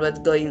thinking about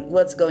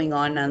what's going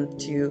on, and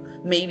to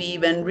maybe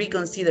even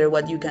reconsider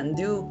what you can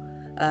do,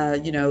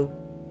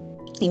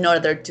 in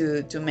order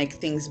to make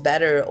things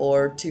better,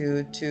 or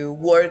to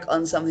work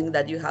on something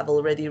that you have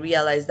already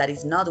realized that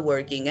is not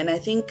working. And I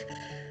think,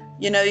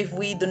 if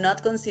we do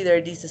not consider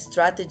these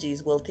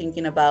strategies while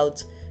thinking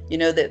about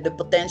the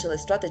potential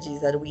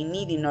strategies that we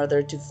need in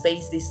order to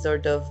face this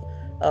sort of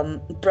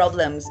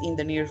problems in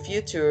the near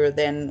future,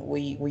 then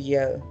we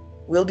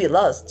will be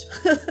lost.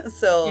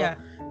 So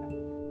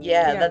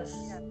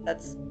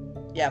that's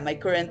my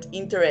current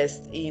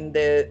interest in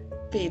the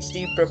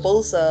PhD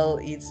proposal.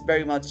 It's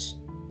very much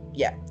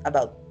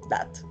about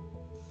that.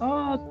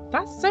 Oh,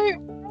 that's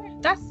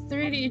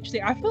really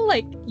interesting. I feel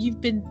like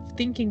you've been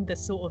thinking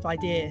this sort of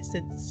idea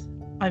since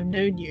I've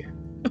known you,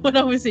 when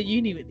I was at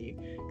uni with you.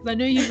 Because I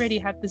know you already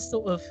had this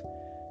sort of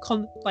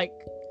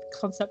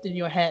concept in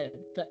your head,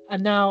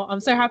 and now I'm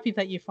so happy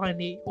that you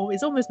finally, or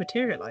it's almost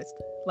materialized,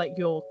 like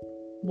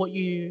what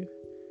you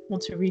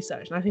want to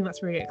research, and I think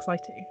that's really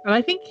exciting. And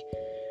I think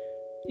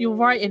you're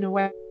right in a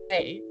way,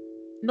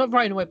 not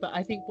right in a way, but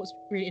I think what's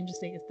really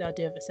interesting is the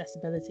idea of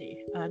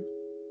accessibility, and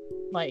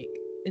like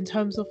in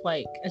terms of,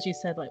 like, as you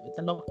said, like with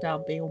the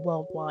lockdown being a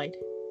worldwide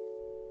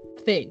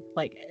thing,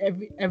 like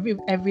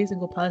every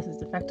single person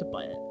is affected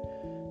by it.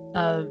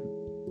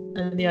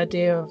 And the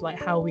idea of like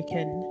how we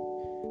can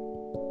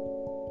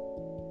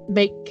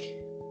make,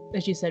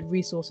 as you said,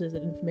 resources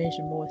and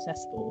information more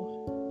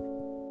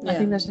accessible. I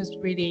think that's just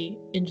really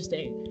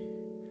interesting.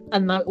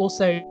 And like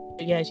also,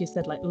 as you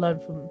said, like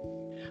learn from,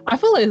 I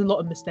feel like there's a lot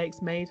of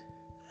mistakes made,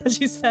 as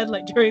you said,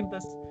 like during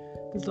this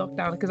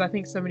lockdown, because I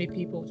think so many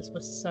people just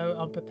were so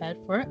unprepared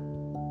for it.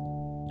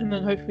 And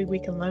then hopefully we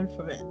can learn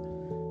from it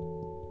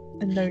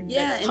and know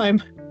next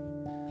time.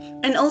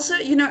 And also,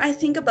 I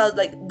think about,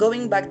 like,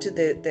 going back to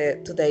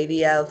the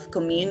idea of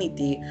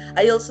community.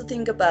 I also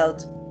think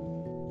about,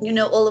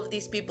 all of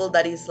these people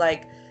that is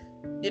like,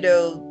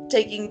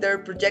 taking their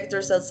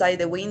projectors outside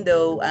the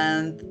window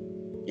and,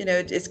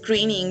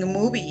 screening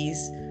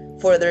movies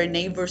for their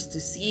neighbors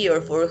to see,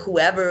 or for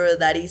whoever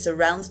that is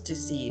around to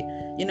see.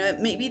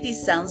 Maybe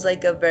this sounds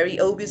like a very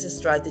obvious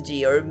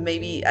strategy, or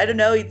maybe, I don't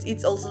know,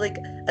 it's also like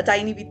a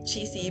tiny bit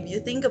cheesy if you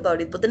think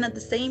about it, but then at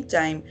the same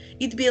time,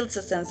 it builds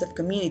a sense of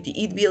community,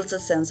 it builds a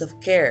sense of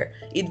care,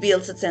 it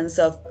builds a sense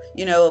of,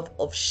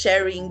 of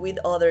sharing with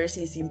others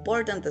is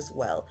important as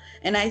well.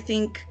 And I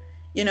think,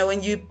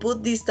 when you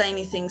put these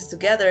tiny things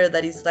together,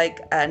 that is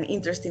like an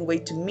interesting way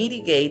to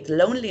mitigate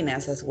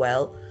loneliness as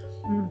well.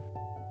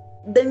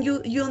 Then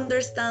you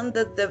understand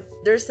that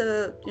there's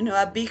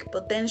a big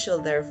potential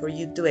there for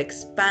you to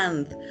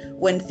expand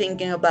when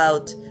thinking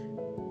about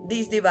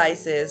these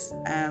devices,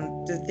 and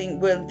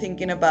when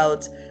thinking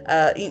about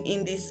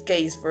in this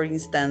case, for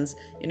instance,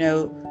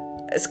 a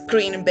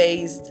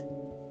screen-based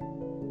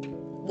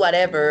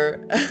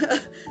whatever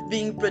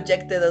being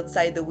projected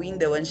outside the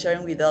window and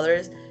sharing with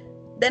others.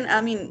 Then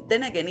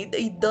again,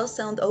 it does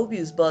sound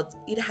obvious, but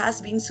it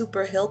has been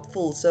super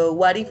helpful. So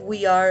what if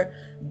we are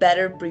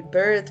better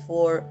prepared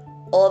for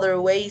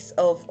other ways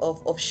of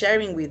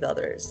sharing with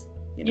others?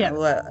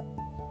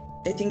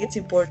 I think it's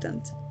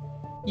important.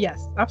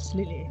 Yes,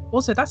 absolutely.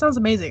 Also, that sounds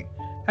amazing.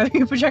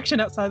 Having a projection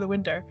outside the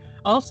window.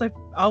 I'll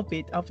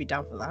be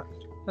down for that.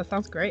 That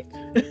sounds great.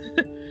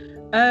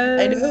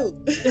 I know.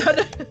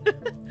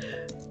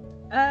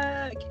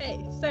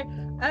 Okay, so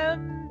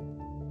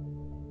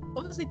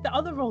obviously the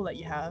other role that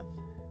you have,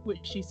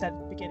 which you said at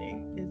the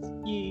beginning, is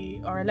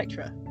you are a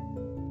lecturer.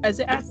 Is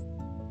it Yes.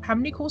 how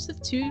many courses?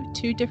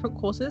 Two different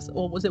courses,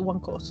 or was it one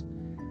course?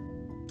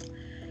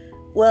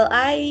 Well,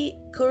 I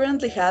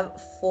currently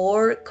have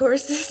 4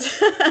 courses.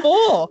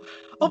 Four.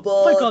 Oh my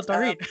But god,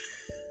 Doreen.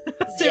 I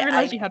didn't yeah, I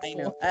realize you know, had I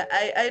four. know.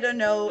 I don't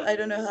know. I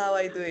don't know how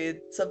I do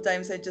it.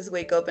 Sometimes I just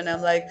wake up and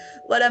I'm like,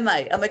 what am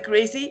I? Am I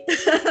crazy?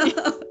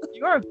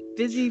 You're a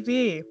busy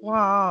bee.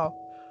 Wow.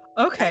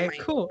 I Okay, might be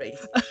cool. crazy,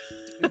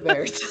 to be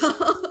fair.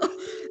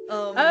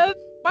 um,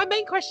 My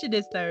main question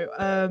is though,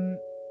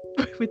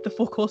 with the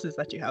 4 courses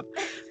that you have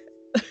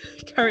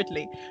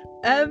currently,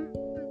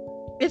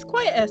 it's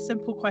quite a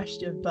simple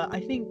question, but I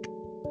think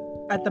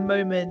at the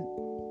moment,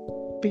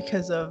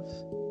 because of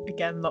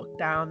again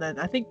lockdown, and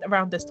I think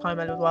around this time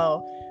as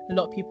well, a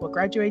lot of people are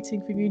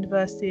graduating from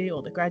university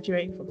or they're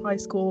graduating from high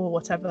school or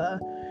whatever.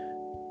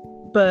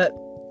 But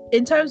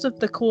in terms of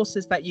the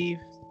courses that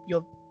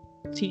you're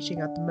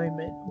teaching at the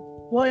moment,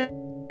 what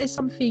is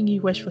something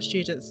you wish for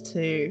students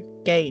to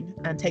gain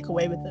and take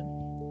away with them?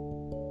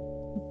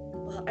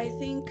 well, I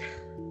think,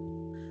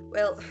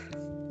 well,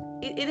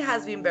 it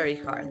has been very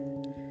hard.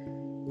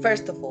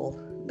 First of all,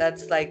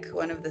 that's like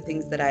one of the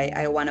things that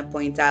I want to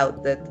point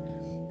out, that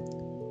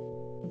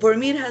for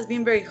me it has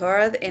been very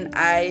hard, and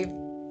I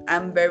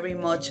am very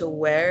much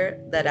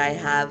aware that I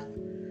have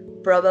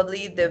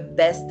probably the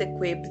best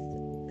equipped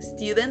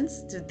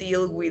students to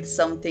deal with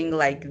something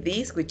like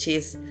this, which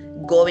is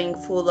going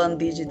full on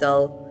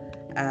digital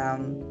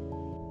um,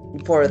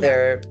 for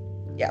their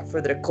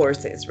for their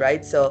courses,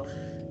 right? So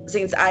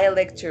since I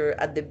lecture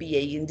at the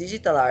BA in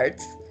digital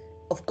arts,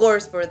 of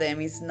course for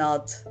them it's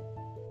not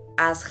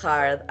as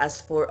hard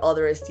as for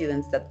other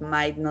students that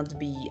might not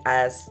be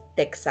as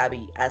tech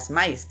savvy as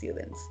my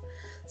students.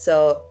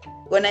 So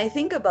when I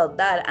think about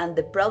that and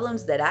the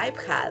problems that I've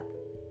had,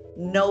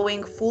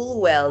 knowing full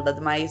well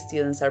that my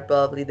students are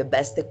probably the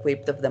best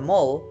equipped of them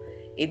all,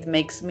 it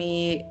makes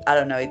me, I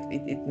don't know,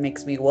 it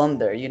makes me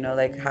wonder,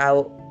 like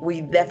how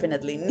we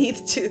definitely need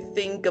to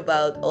think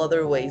about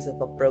other ways of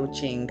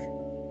approaching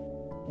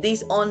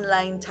these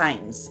online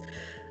times.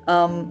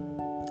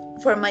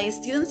 For my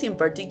students in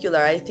particular,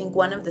 I think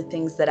one of the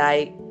things that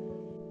I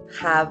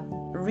have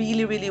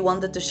really, really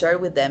wanted to share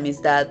with them is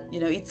that,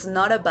 it's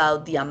not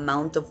about the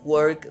amount of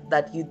work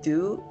that you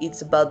do,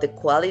 it's about the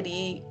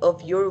quality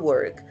of your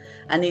work.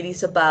 And it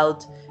is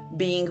about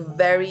being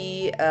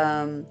very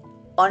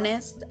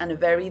honest and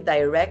very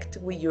direct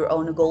with your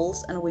own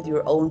goals and with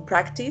your own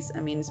practice.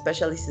 I mean,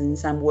 especially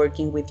since I'm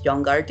working with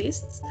young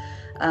artists.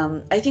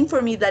 I think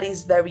for me that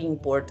is very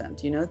important,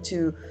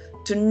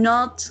 to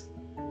not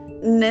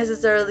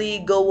necessarily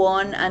go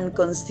on and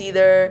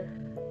consider,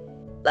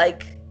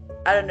 like,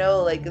 I don't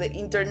know, like the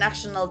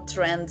international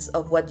trends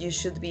of what you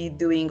should be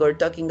doing or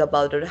talking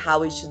about or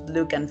how it should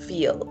look and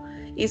feel.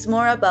 It's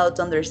more about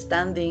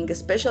understanding,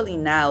 especially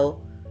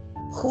now,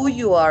 who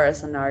you are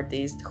as an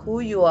artist, who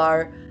you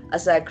are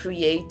as a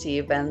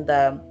creative, and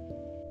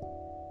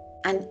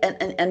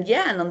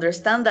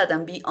understand that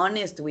and be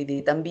honest with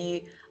it, and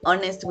be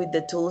honest with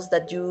the tools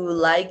that you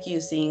like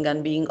using,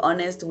 and being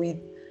honest with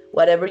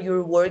whatever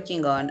you're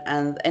working on.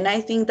 And I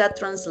think that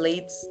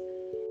translates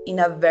in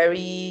a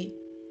very,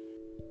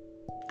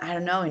 I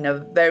don't know, in a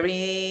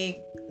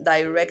very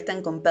direct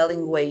and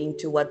compelling way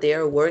into what they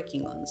are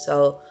working on.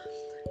 So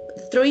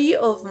 3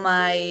 of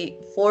my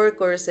 4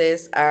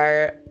 courses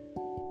are,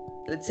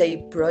 let's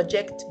say,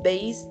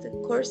 project-based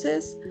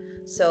courses.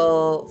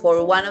 So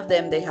for one of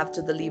them, they have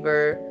to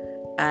deliver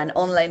an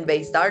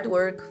online-based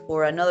artwork.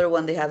 For another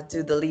one, they have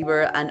to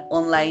deliver an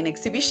online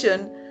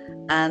exhibition.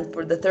 And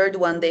for the third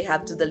one, they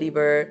have to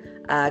deliver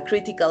a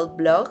critical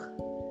blog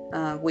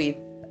with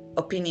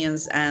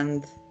opinions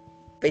and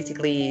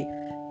basically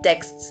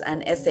texts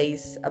and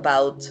essays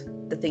about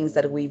the things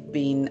that we've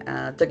been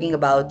talking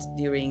about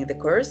during the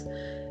course.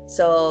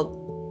 So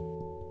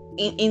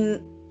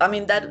I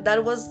mean,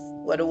 that was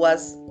what it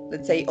was,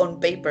 let's say, on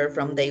paper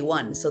from day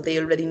one. So they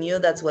already knew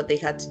that's what they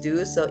had to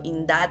do. So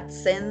in that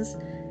sense,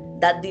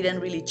 that didn't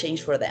really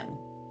change for them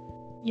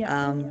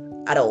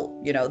at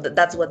all.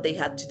 That's what they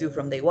had to do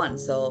from day one.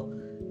 So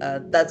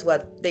that's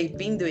what they've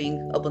been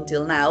doing up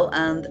until now.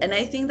 And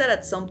I think that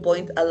at some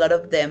point, a lot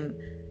of them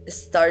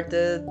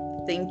started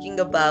thinking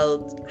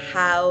about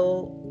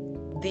how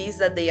this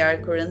that they are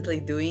currently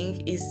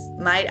doing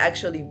might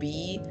actually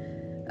be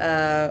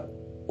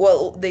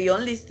the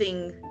only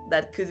thing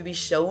that could be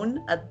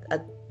shown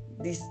at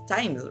these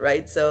times,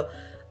 right? So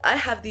I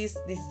have this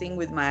thing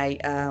with my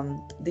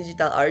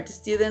digital art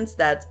students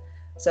that,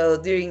 so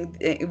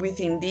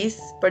within this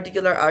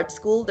particular art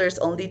school, there's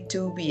only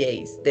 2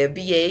 BAs, the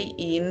BA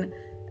in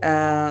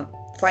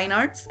fine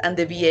arts and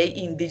the BA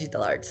in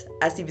digital arts,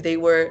 as if they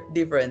were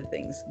different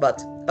things.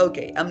 But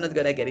okay, I'm not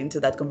gonna get into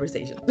that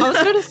conversation. I was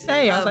gonna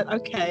say, I was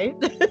like, okay.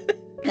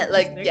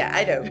 Like, yeah,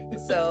 I know.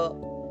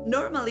 So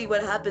normally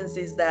what happens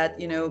is that,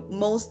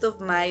 most of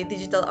my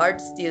digital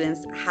art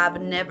students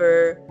have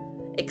never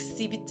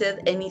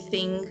exhibited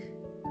anything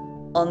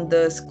on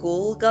the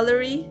school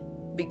gallery,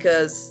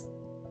 because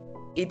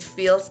it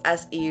feels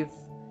as if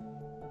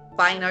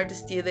fine art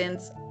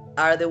students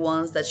are the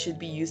ones that should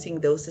be using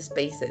those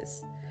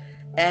spaces.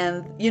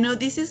 And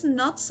this is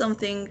not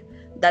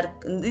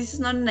this is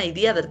not an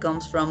idea that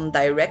comes from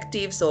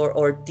directives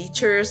or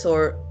teachers,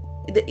 or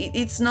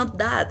it's not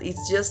that.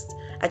 It's just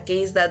a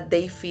case that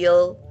they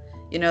feel,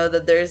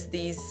 that there's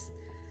this,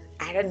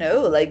 I don't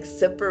know, like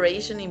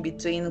separation in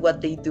between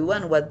what they do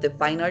and what the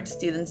fine art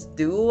students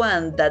do,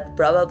 and that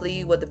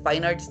probably what the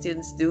fine art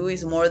students do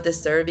is more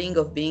deserving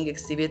of being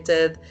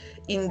exhibited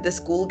in the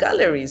school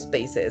gallery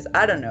spaces.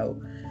 I don't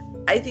know.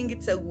 I think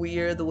it's a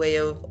weird way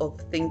of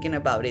thinking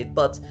about it.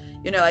 But,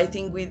 I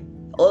think with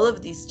all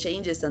of these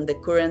changes and the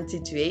current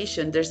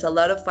situation, there's a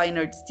lot of fine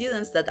art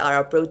students that are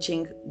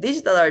approaching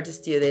digital art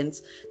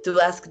students to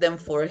ask them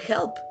for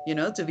help,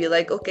 to be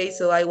like, okay,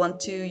 so I want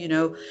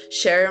to,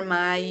 share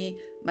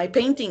my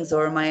paintings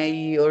or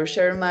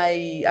share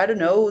my, I don't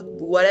know,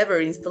 whatever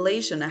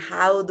installation.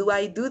 How do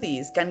I do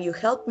this? Can you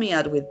help me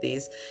out with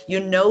this?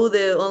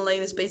 The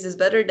online spaces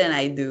better than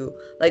I do.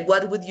 Like,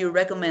 what would you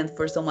recommend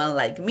for someone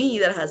like me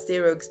that has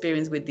zero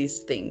experience with this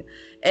thing?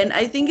 And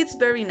I think it's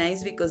very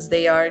nice because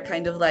they are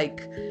kind of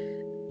like,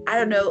 I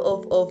don't know,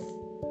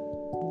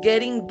 of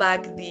getting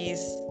back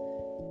this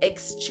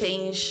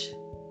exchange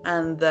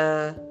and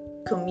the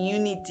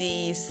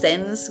community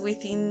sense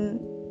within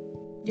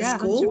the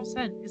school.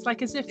 100%. It's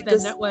like as if they're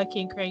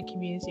networking, creating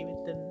community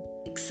within.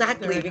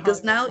 Exactly,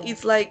 because now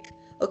it's like,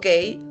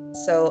 okay,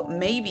 so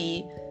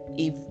maybe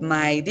if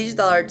my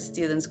digital art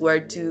students were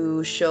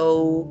to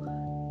show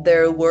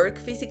their work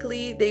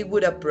physically, they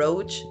would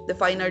approach the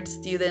fine art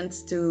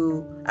students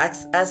to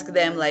ask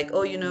them like,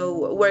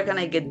 oh, where can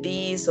I get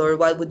this, or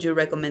what would you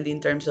recommend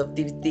in terms of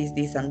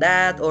this and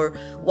that, or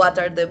what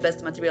are the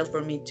best materials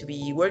for me to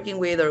be working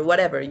with, or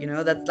whatever.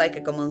 That's like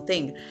a common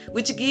thing,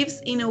 which gives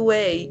in a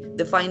way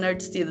the fine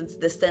art students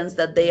the sense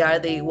that they are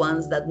the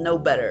ones that know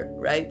better,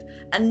 right?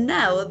 And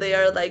now they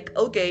are like,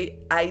 okay,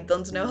 I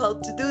don't know how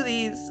to do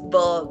this,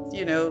 but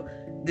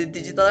the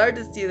digital art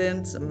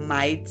students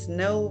might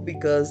know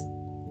because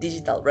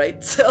digital,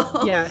 right?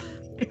 So yeah.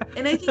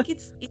 And I think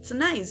it's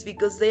nice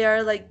because they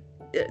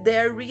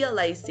are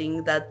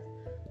realizing that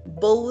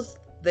both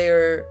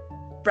their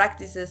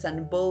practices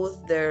and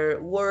both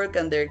their work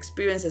and their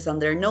experiences and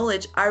their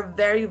knowledge are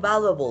very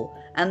valuable,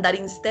 and that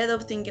instead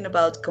of thinking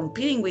about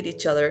competing with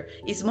each other,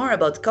 it's more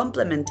about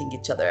complementing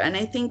each other. And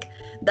I think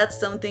that's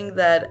something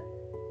that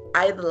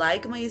I'd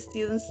like my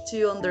students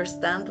to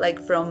understand, like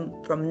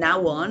from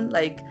now on.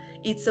 Like,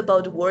 it's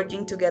about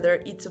working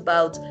together, it's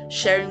about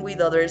sharing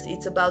with others,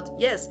 it's about,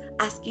 yes,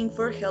 asking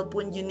for help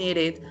when you need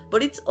it,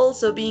 but it's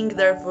also being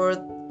there for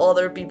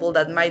other people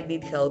that might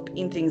need help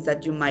in things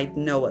that you might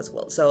know as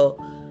well. So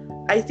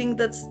I think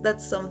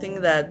that's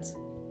something that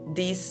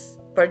this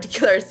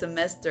particular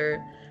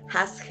semester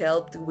has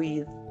helped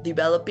with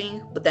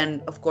developing, but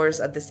then of course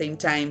at the same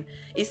time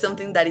is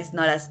something that is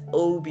not as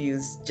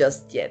obvious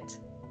just yet.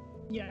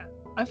 Yeah,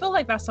 I feel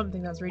like that's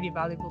something that's really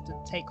valuable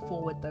to take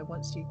forward though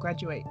once you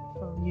graduate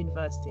from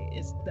university,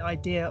 is the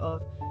idea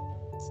of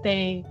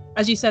staying,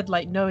 as you said,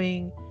 like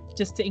knowing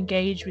just to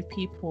engage with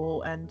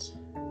people and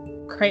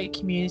create a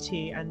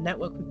community and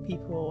network with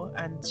people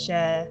and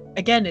share.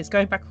 Again, it's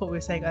going back to what we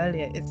were saying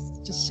earlier, it's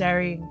just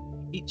sharing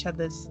each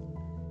other's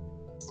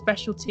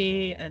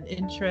specialty and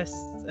interests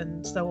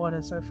and so on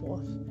and so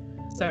forth.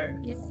 So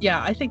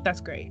yeah, I think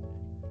that's great.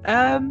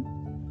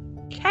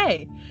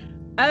 Okay.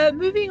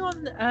 Moving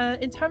on,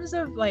 in terms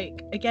of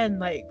like, again,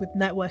 like with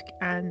network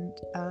and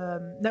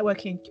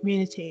networking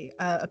community,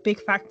 a big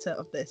factor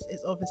of this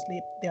is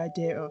obviously the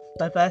idea of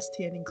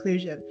diversity and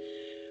inclusion,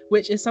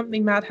 which is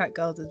something Mad Hat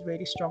Girls is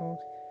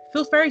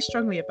feels very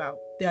strongly about,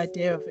 the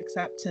idea of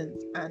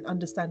acceptance and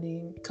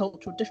understanding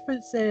cultural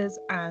differences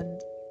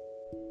and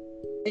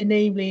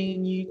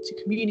enabling you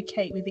to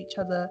communicate with each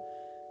other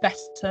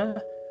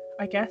better,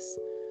 I guess,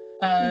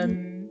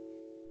 and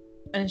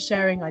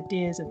sharing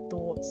ideas and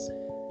thoughts,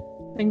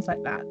 things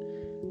like that.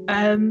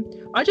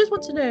 I just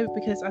want to know,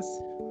 because as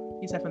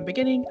you said from the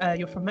beginning,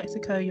 you're from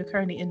Mexico, you're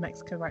currently in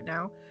Mexico right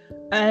now.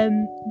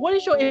 What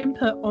is your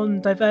input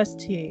on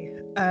diversity,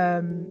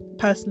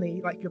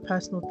 personally, like your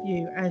personal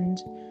view? And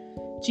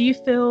do you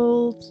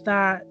feel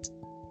that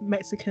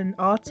Mexican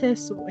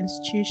artists or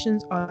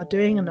institutions are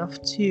doing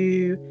enough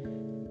to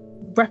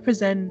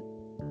represent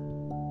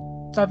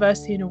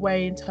diversity in a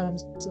way, in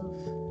terms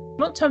of,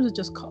 not in terms of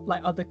just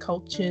like other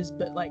cultures,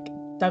 but like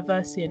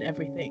diversity in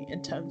everything,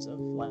 in terms of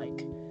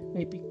like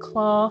maybe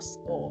class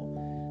or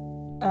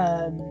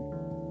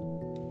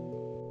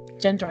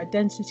gender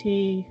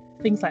identity,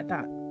 things like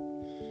that?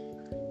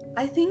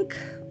 I think,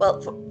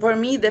 well, for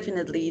me,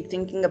 definitely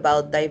thinking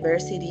about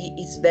diversity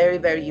is very,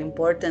 very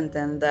important,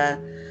 and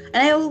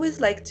I always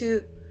like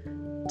to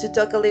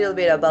talk a little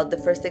bit about the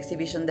first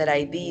exhibition that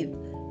I did,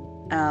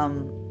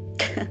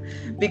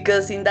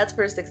 because in that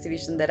first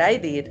exhibition that I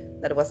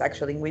did, that was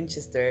actually in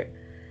Winchester,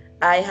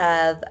 I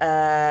had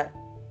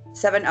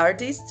 7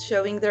 artists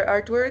showing their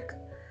artwork,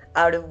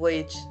 out of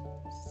which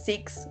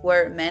 6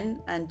 were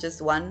men and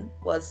just 1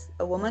 was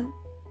a woman.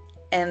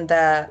 And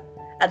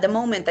at the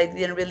moment, I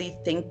didn't really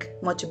think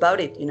much about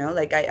it,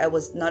 like I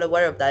was not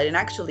aware of that. And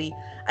actually,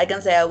 I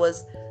can say I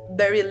was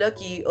very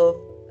lucky of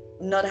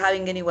not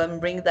having anyone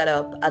bring that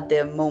up at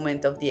the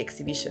moment of the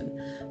exhibition.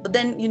 But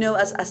then,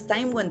 as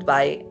time went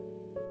by,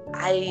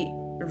 I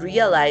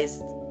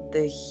realized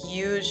the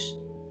huge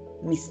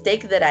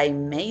mistake that I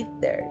made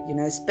there,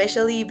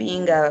 especially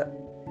being a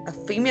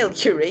female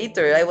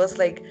curator. I was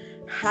like,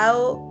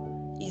 how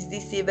is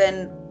this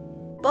even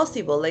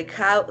possible? Like,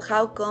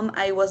 how come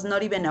I was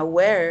not even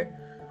aware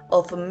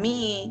of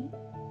me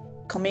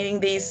committing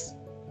this,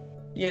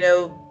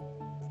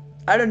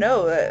 I don't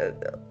know,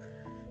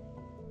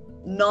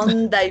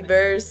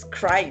 non-diverse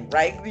crime,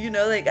 right?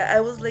 Like I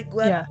was like,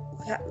 what? Yeah.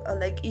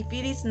 Like, if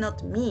it is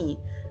not me,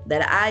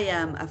 that I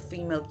am a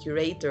female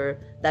curator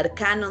that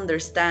can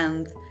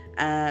understand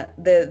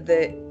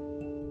the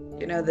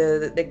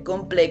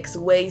complex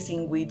ways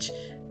in which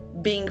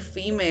being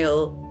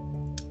female,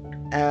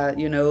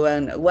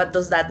 and what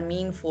does that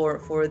mean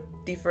for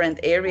different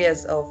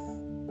areas of,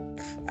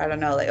 I don't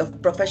know, like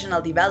of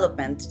professional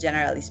development,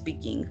 generally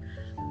speaking,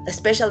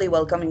 especially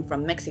while coming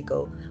from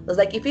Mexico. I was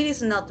like, if it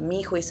is not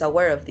me who is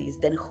aware of this,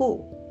 then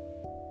who?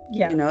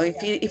 Yeah.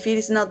 If it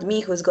is not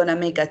me who's gonna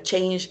make a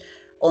change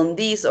on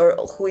this, or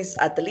who is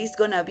at least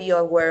gonna be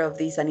aware of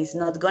this and is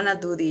not gonna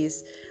do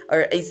this,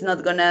 or is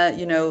not gonna,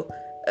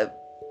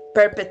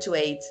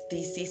 perpetuate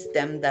this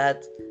system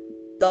that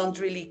don't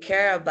really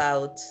care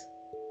about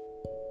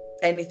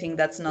anything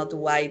that's not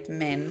white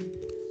men,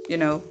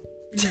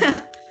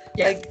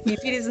 Yeah. Like,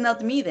 if it is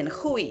not me, then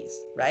who is,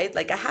 right?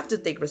 Like, I have to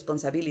take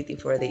responsibility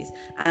for this.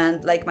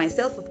 And like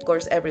myself, of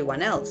course,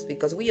 everyone else,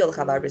 because we all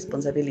have our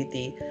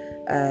responsibility,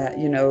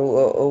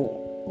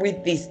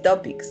 with these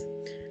topics.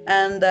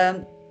 And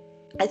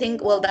I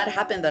think, well, that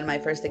happened on my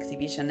first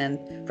exhibition.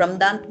 And from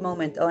that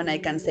moment on, I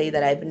can say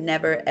that I've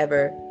never,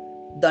 ever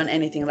done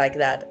anything like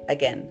that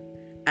again.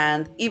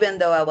 And even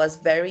though I was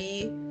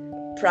very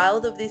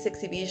proud of this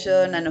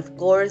exhibition, and of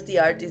course the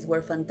artists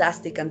were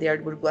fantastic and the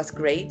artwork was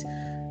great,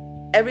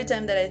 every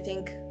time that I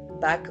think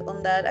back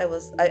on that,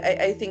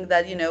 I think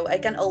that, I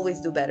can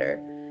always do better.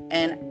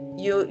 And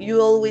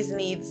you always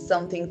need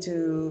something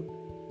to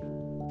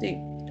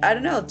I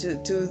don't know,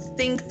 to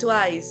think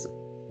twice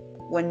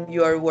when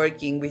you are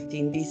working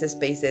within these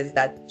spaces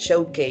that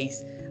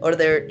showcase, or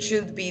there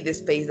should be the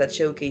space that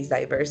showcase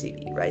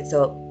diversity, right?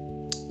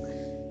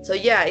 So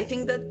yeah, I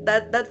think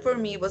that for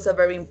me was a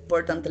very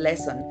important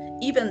lesson,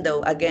 even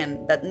though,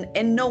 again,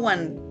 and no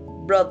one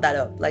brought that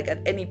up, like,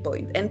 at any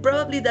point. And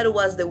probably that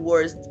was the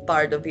worst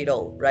part of it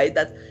all, right?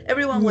 That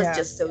everyone was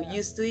just so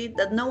used to it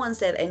that no one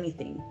said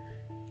anything.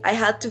 I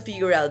had to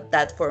figure out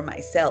that for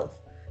myself.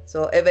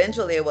 So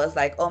eventually I was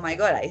like, oh my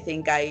God, I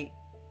think I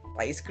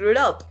screwed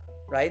up,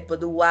 right?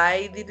 But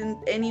why didn't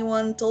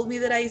anyone told me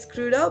that I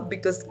screwed up?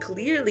 Because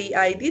clearly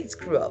I did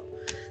screw up.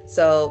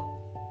 So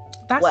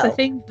that's the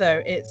thing,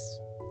 though. It's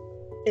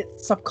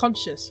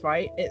subconscious,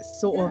 right? It's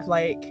sort of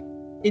like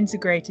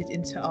integrated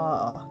into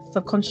our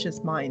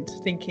subconscious mind,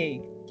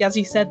 thinking, as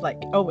you said, like,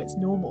 oh, it's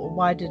normal.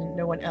 Why didn't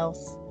no one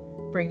else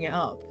bring it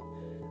up?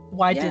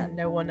 Why didn't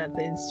no one at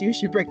the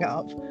institution bring it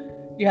up?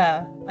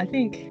 Yeah, I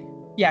think,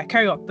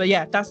 carry on. But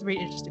yeah, that's a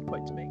really interesting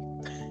point to make.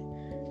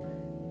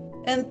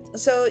 And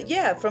so,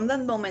 from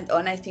that moment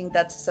on, I think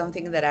that's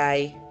something that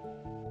I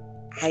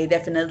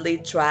definitely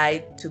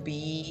tried to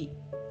be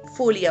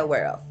fully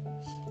aware of.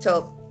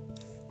 So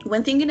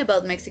when thinking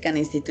about Mexican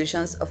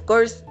institutions, of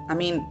course, I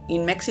mean,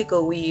 in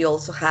Mexico, we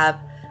also have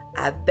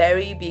a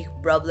very big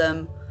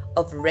problem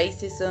of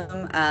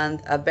racism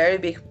and a very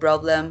big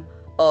problem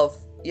of,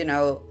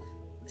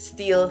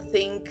 still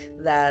think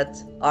that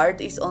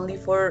art is only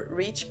for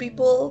rich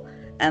people,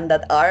 and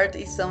that art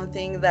is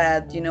something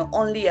that,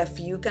 only a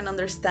few can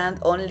understand,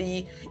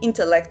 only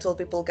intellectual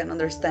people can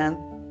understand.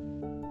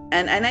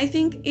 And I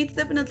think it's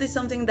definitely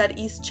something that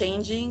is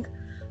changing,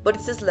 but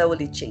it's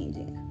slowly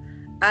changing.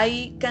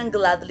 I can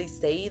gladly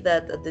say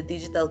that at the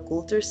Digital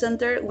Culture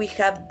Center, we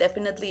have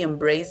definitely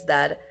embraced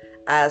that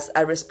as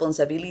a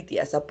responsibility,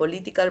 as a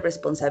political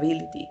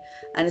responsibility,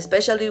 and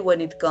especially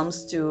when it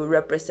comes to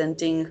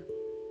representing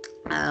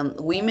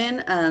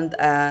women and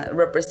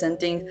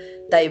representing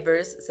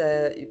diverse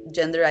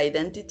gender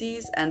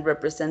identities, and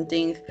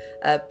representing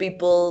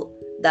people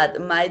that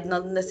might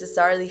not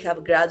necessarily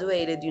have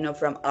graduated,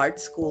 from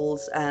art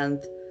schools,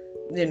 and,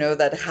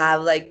 that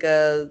have like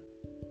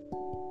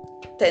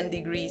 10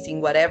 degrees in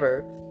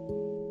whatever.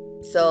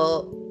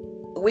 So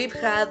we've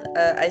had,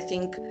 I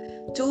think,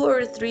 2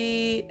 or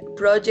 3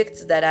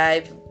 projects that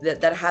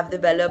have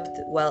developed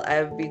while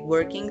I've been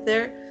working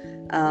there,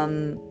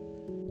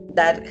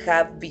 that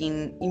have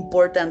been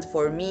important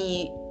for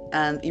me,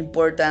 and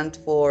important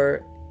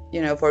for,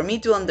 for me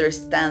to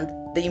understand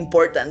the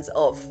importance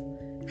of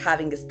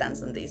having a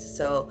stance on this.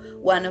 So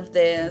one of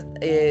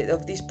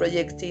these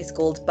projects is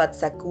called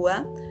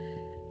Patsakua,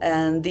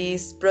 and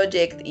this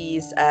project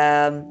is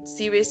a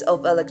series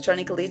of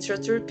electronic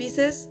literature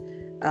pieces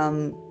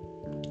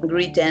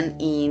written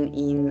in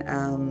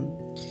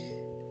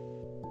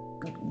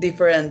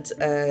different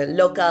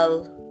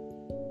local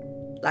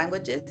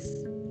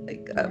languages.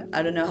 Like Yeah.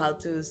 I don't know how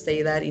to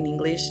say that in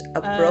English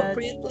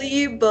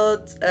appropriately,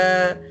 but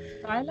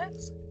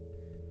Dialects.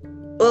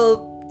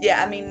 well,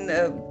 yeah. I mean,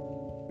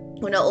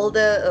 all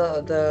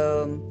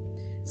the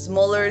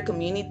smaller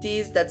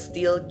communities that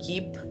still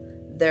keep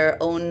their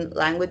own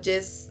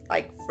languages,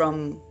 like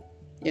from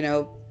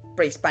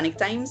pre-Hispanic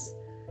times.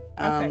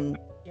 Okay. Um,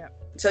 Yeah.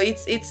 so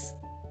it's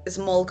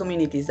small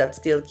communities that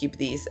still keep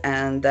these,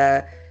 and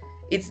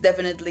it's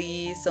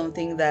definitely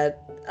something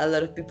that a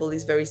lot of people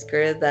is very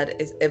scared that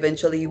is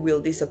eventually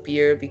will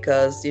disappear,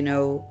 because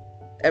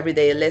every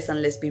day less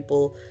and less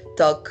people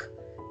talk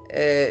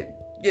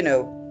you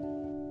know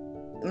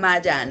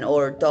Mayan,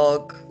 or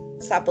talk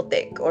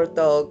Zapotec, or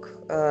talk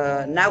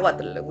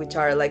Nahuatl, which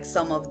are like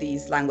some of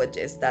these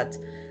languages that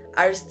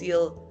are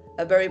still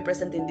very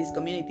present in these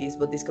communities,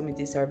 but these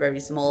communities are very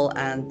small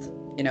and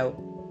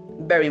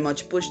very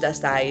much pushed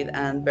aside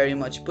and very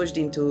much pushed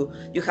into,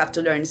 you have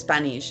to learn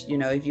Spanish,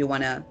 if you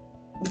want to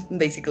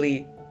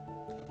basically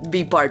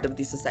be part of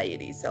the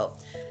society. So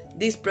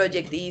this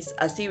project is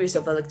a series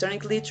of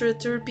electronic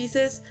literature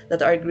pieces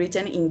that are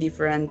written in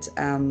different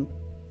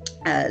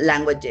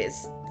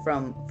languages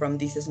from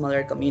these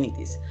smaller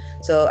communities.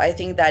 So I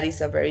think that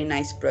is a very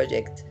nice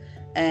project.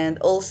 And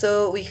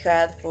also we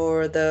had,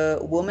 for the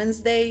Women's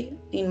Day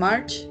in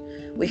March,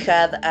 we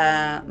had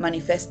a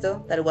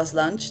manifesto that was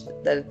launched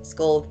that's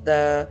called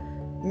the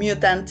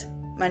Mutant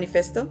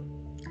Manifesto.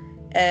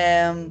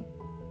 And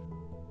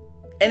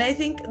I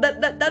think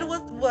that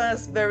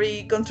was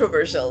very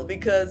controversial,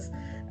 because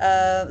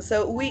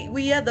so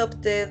we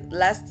adopted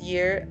last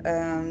year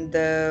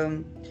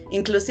the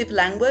inclusive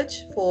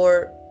language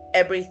for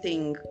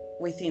everything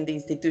within the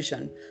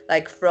institution,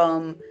 like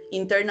from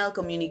internal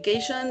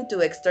communication to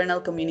external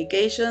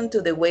communication,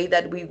 to the way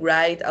that we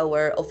write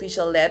our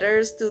official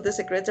letters to the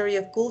Secretary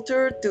of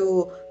Culture,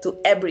 to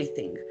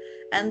everything.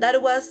 And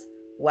that was,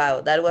 wow,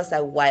 that was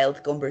a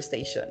wild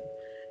conversation.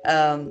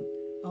 um,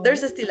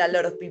 there's still a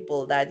lot of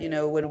people that,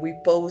 when we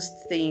post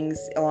things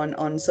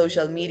on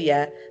social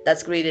media,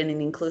 that's written in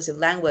inclusive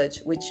language,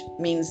 which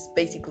means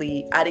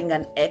basically adding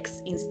an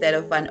X instead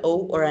of an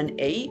O or an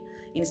A.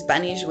 In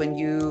Spanish, when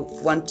you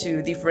want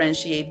to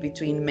differentiate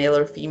between male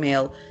or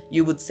female,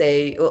 you would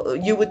say,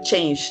 you would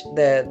change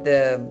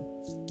the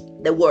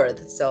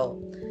word.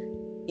 So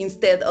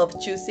instead of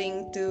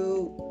choosing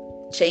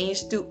to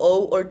change to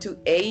O or to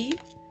A,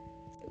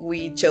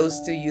 we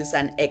chose to use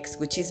an X,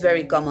 which is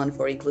very common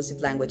for inclusive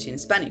language in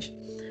Spanish.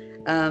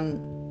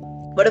 Um,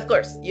 but of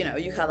course, you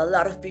have a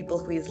lot of people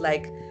who is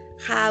like,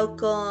 how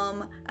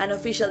come an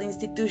official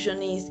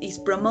institution is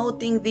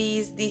promoting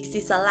this? This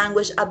is a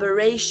language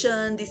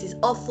aberration. This is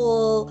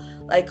awful.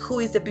 Like,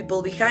 who is the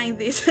people behind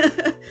this?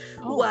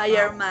 Why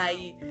are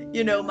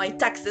my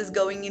taxes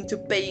going into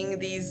paying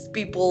these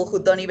people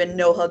who don't even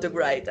know how to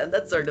write, and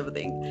that sort of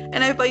thing?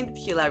 And I find it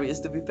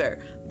hilarious, to be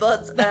fair.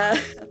 But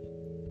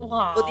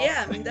Wow. but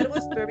yeah, I mean, that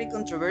was very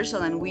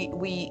controversial, and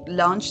we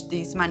launched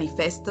this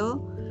manifesto,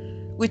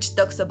 which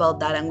talks about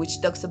that, and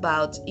which talks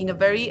about, in a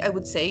very, I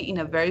would say, in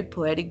a very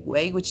poetic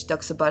way, which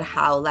talks about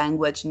how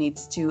language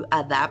needs to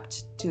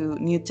adapt to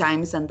new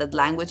times, and that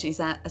language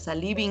is as a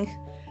living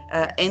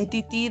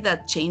entity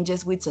that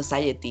changes with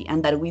society,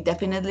 and that we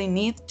definitely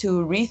need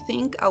to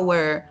rethink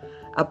our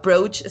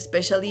approach,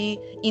 especially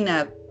in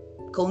a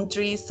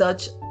country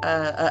such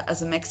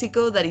as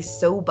Mexico, that is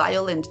so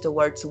violent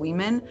towards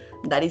women,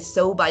 that is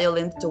so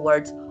violent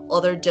towards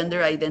other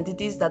gender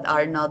identities that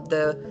are not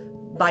the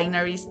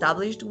binary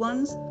established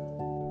ones.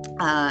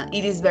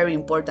 It is very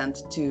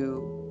important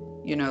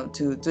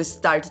to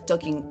start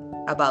talking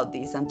about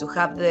this, and to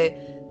have the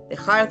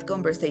hard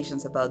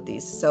conversations about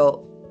this.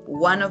 So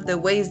one of the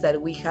ways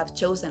that we have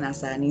chosen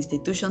as an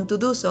institution to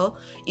do so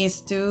is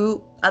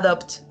to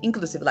adopt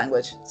inclusive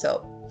language.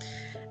 So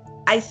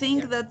I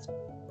think that,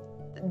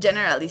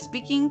 generally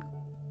speaking,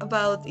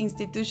 about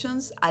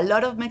institutions, a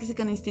lot of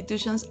Mexican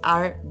institutions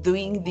are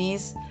doing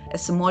these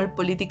small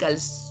political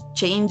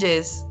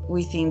changes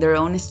within their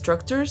own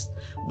structures,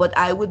 but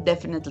I would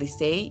definitely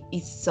say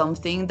it's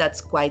something that's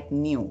quite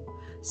new.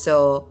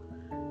 So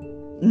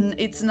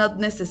it's not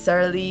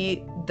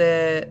necessarily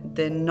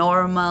the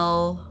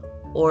normal,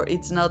 or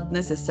it's not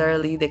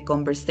necessarily the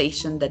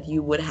conversation that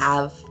you would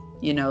have,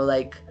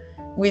 like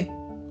with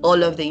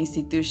all of the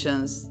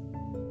institutions,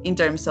 in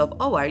terms of,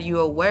 are you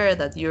aware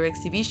that your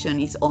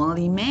exhibition is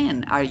only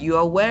men? Are you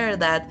aware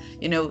that,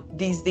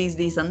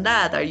 this, and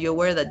that? Are you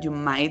aware that you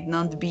might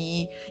not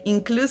be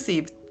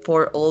inclusive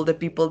for all the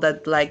people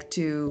that like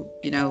to,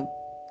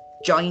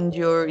 join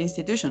your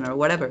institution or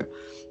whatever?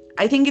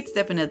 I think it's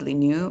definitely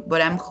new,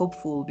 but I'm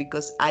hopeful,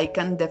 because I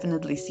can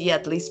definitely see,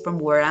 at least from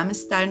where I'm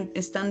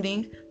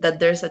standing, that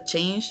there's a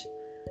change,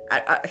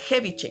 a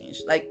heavy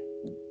change. Like,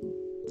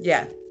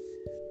 yeah.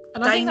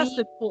 And I think that's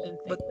the important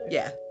thing. But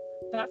yeah.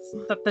 That's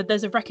that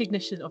there's a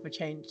recognition of a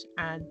change,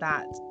 and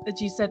that, as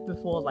you said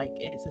before, like,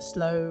 it's a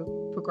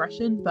slow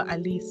progression, but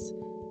at least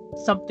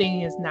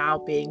something is now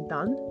being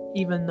done,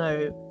 even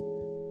though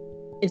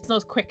it's not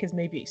as quick as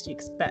maybe you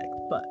expect,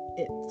 but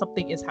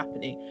something is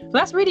happening. But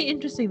that's really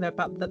interesting though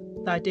about the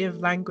idea of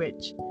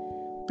language,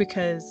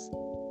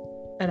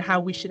 and how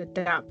we should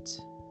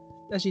adapt,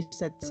 as you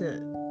said, to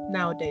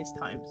nowadays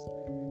times.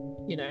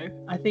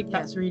 I think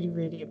that's really,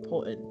 really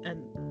important.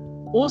 And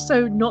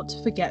also not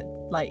to forget,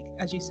 like,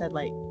 as you said,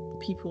 like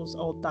people's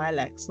old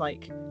dialects,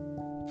 like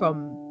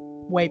from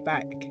way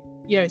back.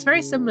 It's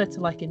very similar to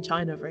like in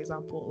China, for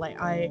example. Like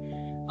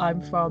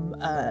I'm from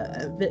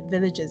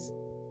villages.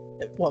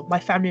 Well, my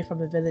family are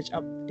from a village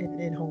up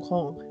in Hong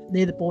Kong,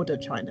 near the border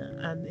of China,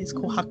 and it's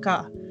called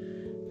Hakka.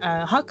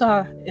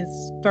 Hakka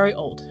is very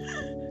old,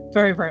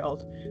 very, very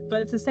old,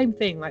 but it's the same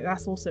thing. Like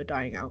that's also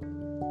dying out.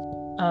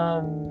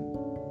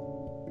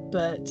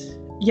 But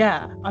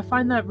yeah, I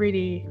find that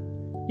really,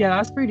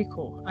 that's really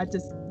cool.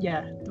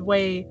 The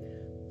way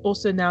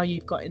also now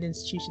you've got an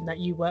institution that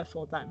you work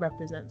for that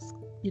represents,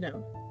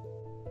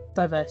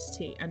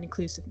 diversity and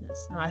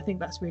inclusiveness, and I think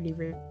that's really,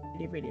 really,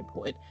 really, really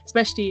important,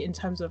 especially in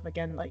terms of,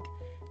 again, like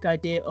the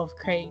idea of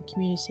creating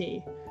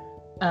community.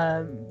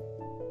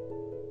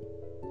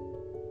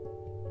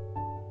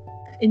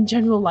 In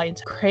general,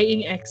 like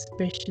creating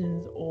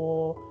exhibitions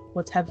or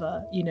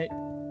whatever,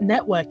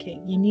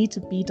 networking, you need to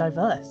be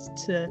diverse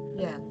to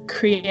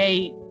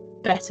create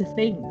better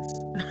things.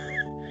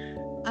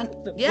 And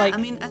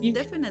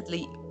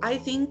definitely, I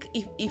think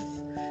if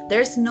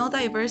there's no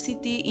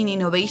diversity in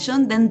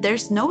innovation, then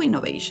there's no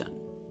innovation.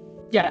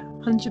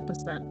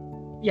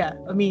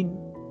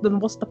 100%. Then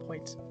what's the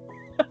point?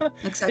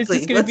 Exactly.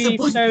 It's going to be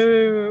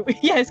so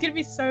it's going to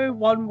be so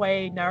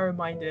one-way,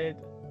 narrow-minded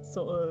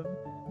sort of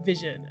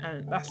vision,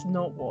 and that's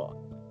not what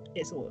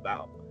it's all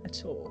about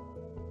at all.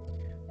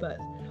 But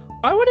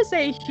I want to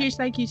say a huge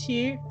thank you to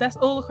you. That's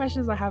all the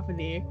questions I have with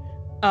you.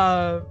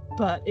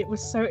 But it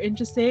was so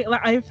interesting.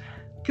 Like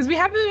because we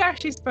haven't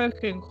actually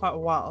spoken in quite a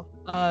while,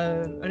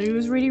 and it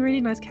was really, really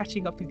nice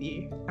catching up with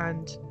you,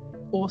 and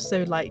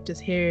also like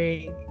just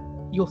hearing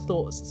your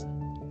thoughts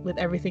with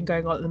everything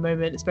going on at the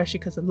moment, especially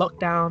because of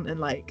lockdown and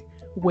like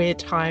weird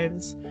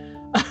times.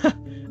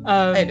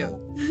 I know.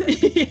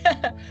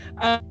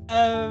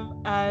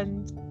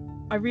 And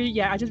I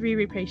just really,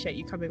 really appreciate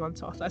you coming on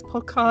to our first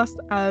podcast.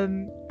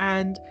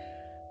 And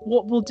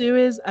what we'll do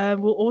is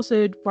we'll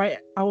also write.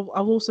 I'll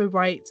also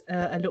write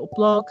a little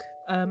blog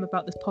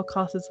about this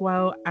podcast as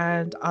well,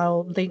 and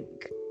I'll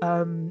link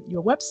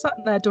your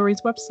website,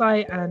 Doreen's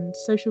website, and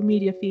social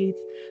media feeds,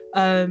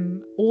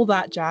 all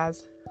that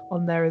jazz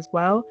on there as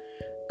well.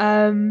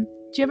 Do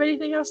you have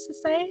anything else to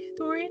say,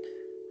 Doreen?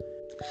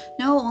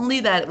 No, only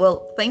that.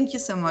 Well, thank you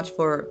so much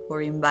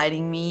for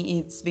inviting me.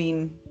 It's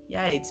been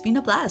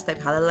a blast.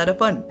 I've had a lot of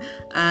fun,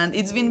 and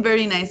it's been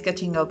very nice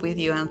catching up with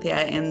you, Anthea,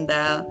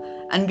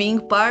 and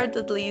being part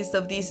at least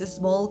of this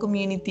small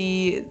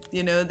community.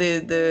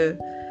 The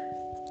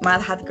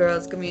Mad Hat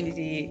Girls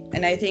community,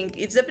 and I think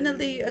it's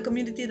definitely a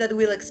community that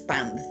will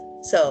expand.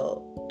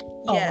 So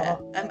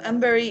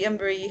I'm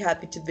very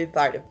happy to be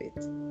part of it.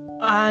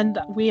 And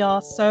we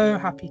are so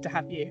happy to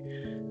have you.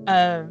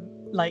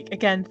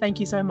 Again, thank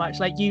you so much.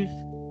 Like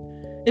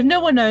if no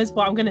one knows,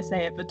 well, I'm going to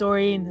say it, but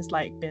Doreen has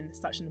like been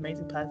such an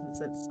amazing person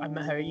since I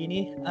met her at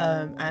uni.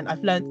 And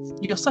I've learned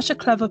you're such a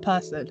clever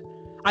person.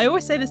 I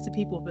always say this to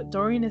people, but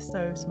Doreen is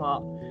so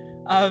smart.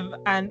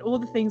 And all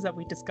the things that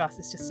we discuss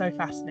is just so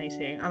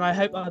fascinating. And I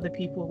hope other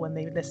people, when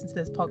they listen to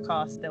this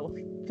podcast, they'll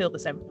feel the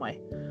same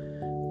way.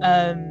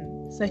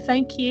 So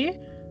thank you.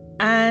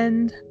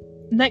 And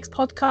next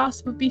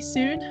podcast will be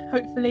soon,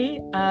 hopefully.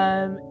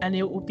 And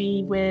it will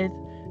be with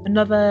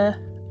another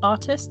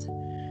artist.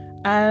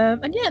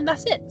 And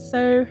that's it.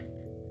 So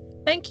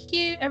thank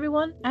you,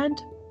 everyone,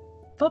 and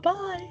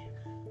bye-bye.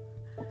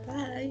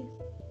 Bye.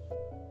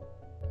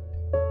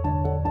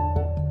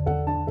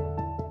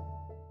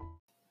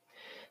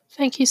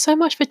 Thank you so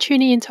much for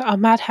tuning into our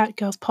Mad Hat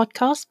Girls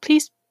podcast.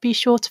 Please be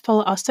sure to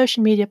follow our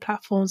social media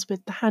platforms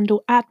with the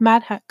handle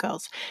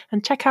 @MadHatGirls,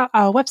 and check out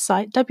our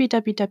website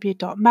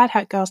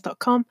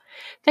www.madhatgirls.com.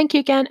 Thank you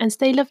again, and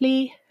stay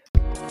lovely.